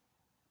me.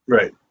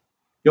 Right.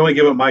 You only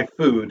give up my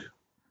food,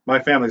 my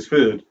family's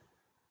food,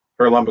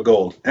 for a lump of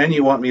gold, and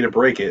you want me to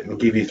break it and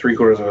give you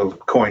 3/4 of a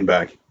coin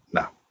back?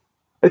 No.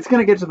 It's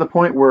going to get to the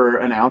point where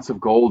an ounce of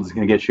gold is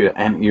going to get you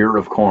an ear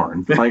of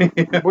corn. Like,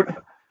 Yeah. what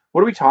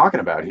are we talking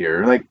about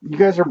here? Like, you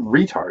guys are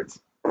retards.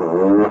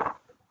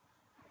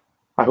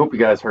 I hope you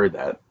guys heard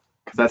that,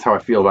 because that's how I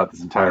feel about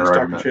this entire Just talking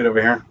argument. shit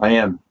over here. I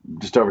am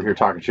just over here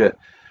talking shit.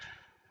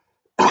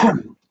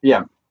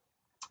 Yeah.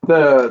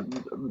 The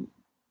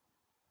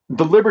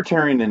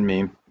libertarian in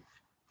me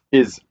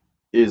is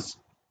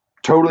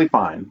totally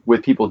fine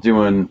with people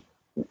doing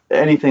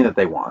anything that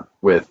they want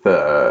with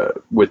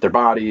their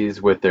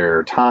bodies, with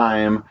their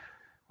time,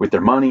 with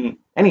their money,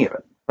 any of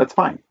it. That's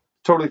fine,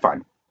 totally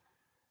fine.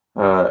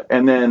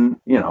 And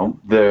then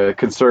the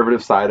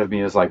conservative side of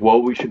me is like,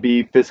 well, we should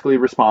be fiscally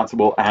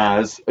responsible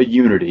as a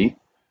unity.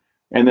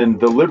 And then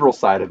the liberal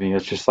side of me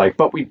is just like,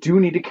 but we do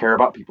need to care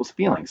about people's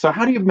feelings. So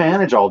how do you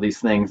manage all these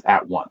things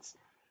at once?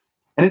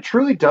 And it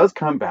truly does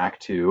come back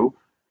to,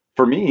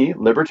 for me,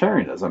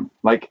 libertarianism.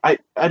 Like, I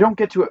don't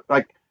get to it.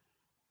 Like,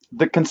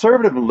 the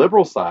conservative and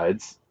liberal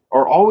sides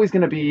are always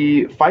going to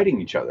be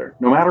fighting each other,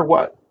 no matter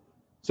what.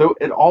 So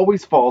it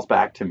always falls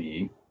back to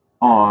me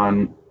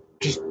on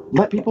just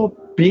let people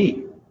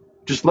be.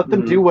 Just let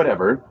them do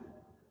whatever.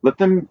 Let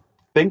them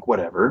think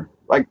whatever.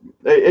 Like,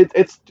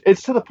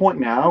 it's to the point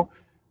now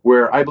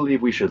where I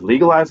believe we should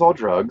legalize all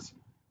drugs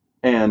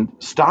and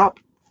stop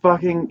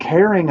fucking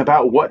caring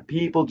about what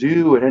people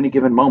do at any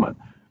given moment.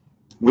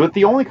 With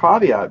the only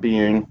caveat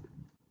being,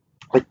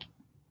 like,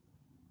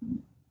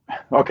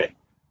 okay,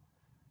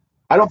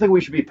 I don't think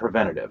we should be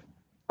preventative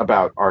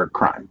about our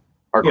crime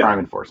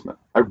enforcement.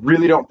 I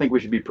really don't think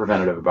we should be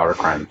preventative about our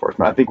crime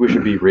enforcement. I think we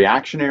should be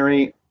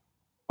reactionary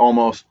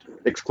almost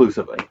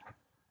exclusively.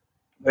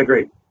 I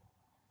agree.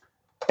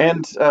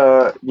 And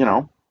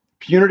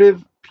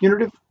punitive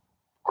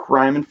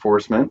crime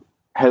enforcement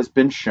has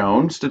been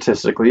shown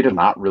statistically to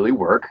not really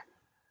work.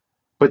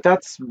 But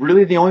that's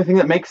really the only thing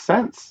that makes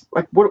sense.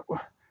 Like, what?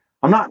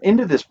 I'm not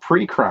into this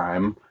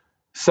pre-crime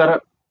set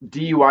up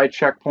DUI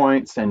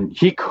checkpoints and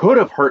he could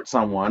have hurt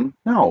someone.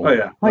 No. Oh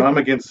yeah. Like, I'm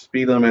against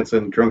speed limits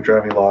and drunk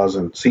driving laws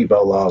and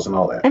seatbelt laws and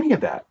all that. any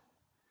of that.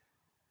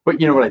 But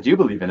you know what I do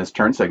believe in is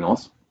turn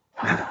signals.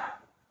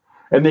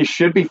 And they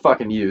should be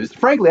fucking used.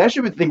 Frankly, I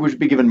should think we should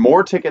be giving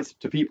more tickets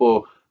to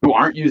people who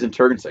aren't using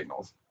turn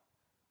signals.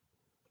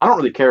 I don't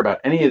really care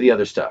about any of the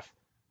other stuff.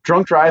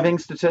 Drunk driving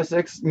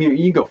statistics, you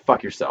can go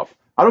fuck yourself.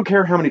 I don't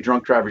care how many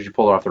drunk drivers you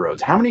pull off the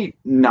roads. How many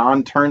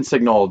non-turn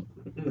signal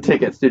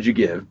tickets did you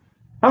give?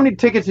 How many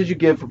tickets did you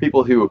give for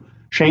people who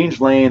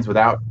change lanes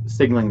without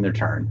signaling their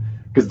turn?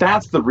 Because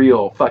that's the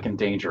real fucking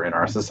danger in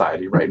our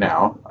society right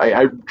now.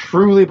 I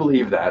truly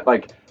believe that.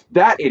 Like,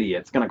 that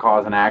idiot's going to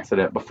cause an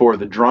accident before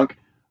the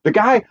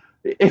guy,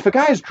 if a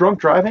guy is drunk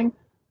driving,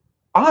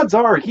 odds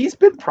are he's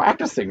been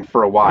practicing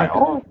for a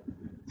while.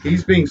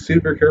 He's being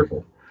super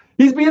careful.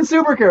 He's being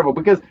super careful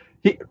because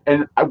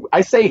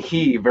I say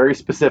he very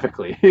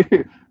specifically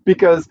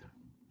because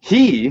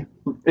he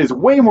is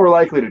way more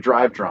likely to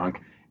drive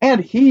drunk,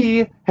 and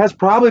he has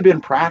probably been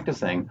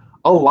practicing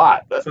a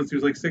lot Since he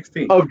was like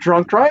 16. of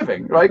drunk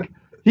driving. Like,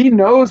 he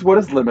knows what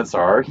his limits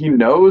are. He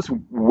knows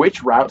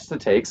which routes to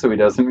take so he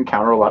doesn't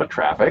encounter a lot of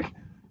traffic.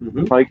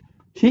 Mm-hmm. Like,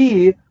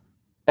 he,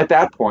 at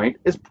that point,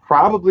 is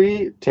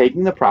probably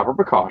taking the proper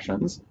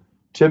precautions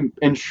to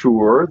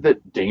ensure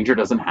that danger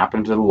doesn't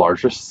happen to the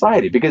larger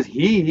society, because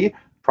he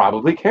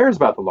probably cares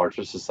about the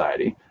larger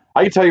society.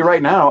 I can tell you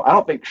right now, I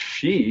don't think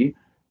she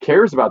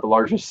cares about the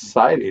larger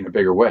society in a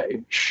bigger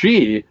way.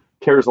 She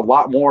cares a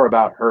lot more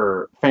about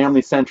her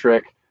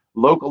family-centric,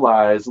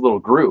 localized little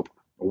group,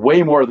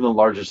 way more than the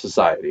larger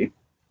society,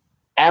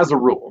 as a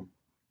rule.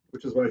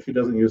 Which is why she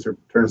doesn't use her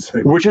turn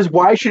signals. Which is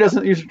why she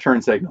doesn't use her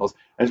turn signals,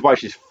 and it's why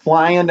she's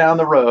flying down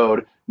the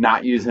road,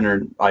 not using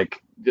her,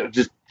 like,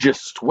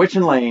 just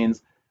switching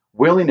lanes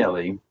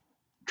willy-nilly,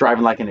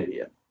 driving like an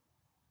idiot.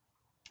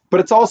 But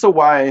it's also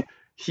why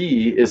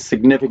he is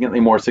significantly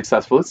more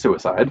successful at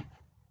suicide.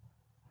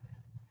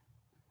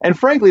 And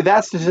frankly,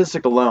 that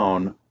statistic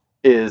alone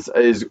is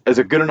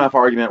a good enough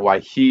argument why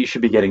he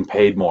should be getting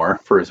paid more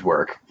for his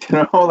work.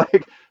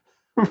 Like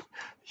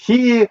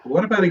he.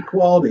 What about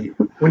equality?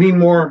 We need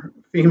more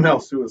female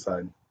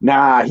suicide.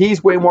 Nah,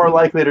 he's way more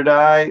likely to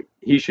die.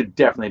 He should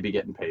definitely be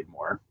getting paid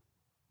more.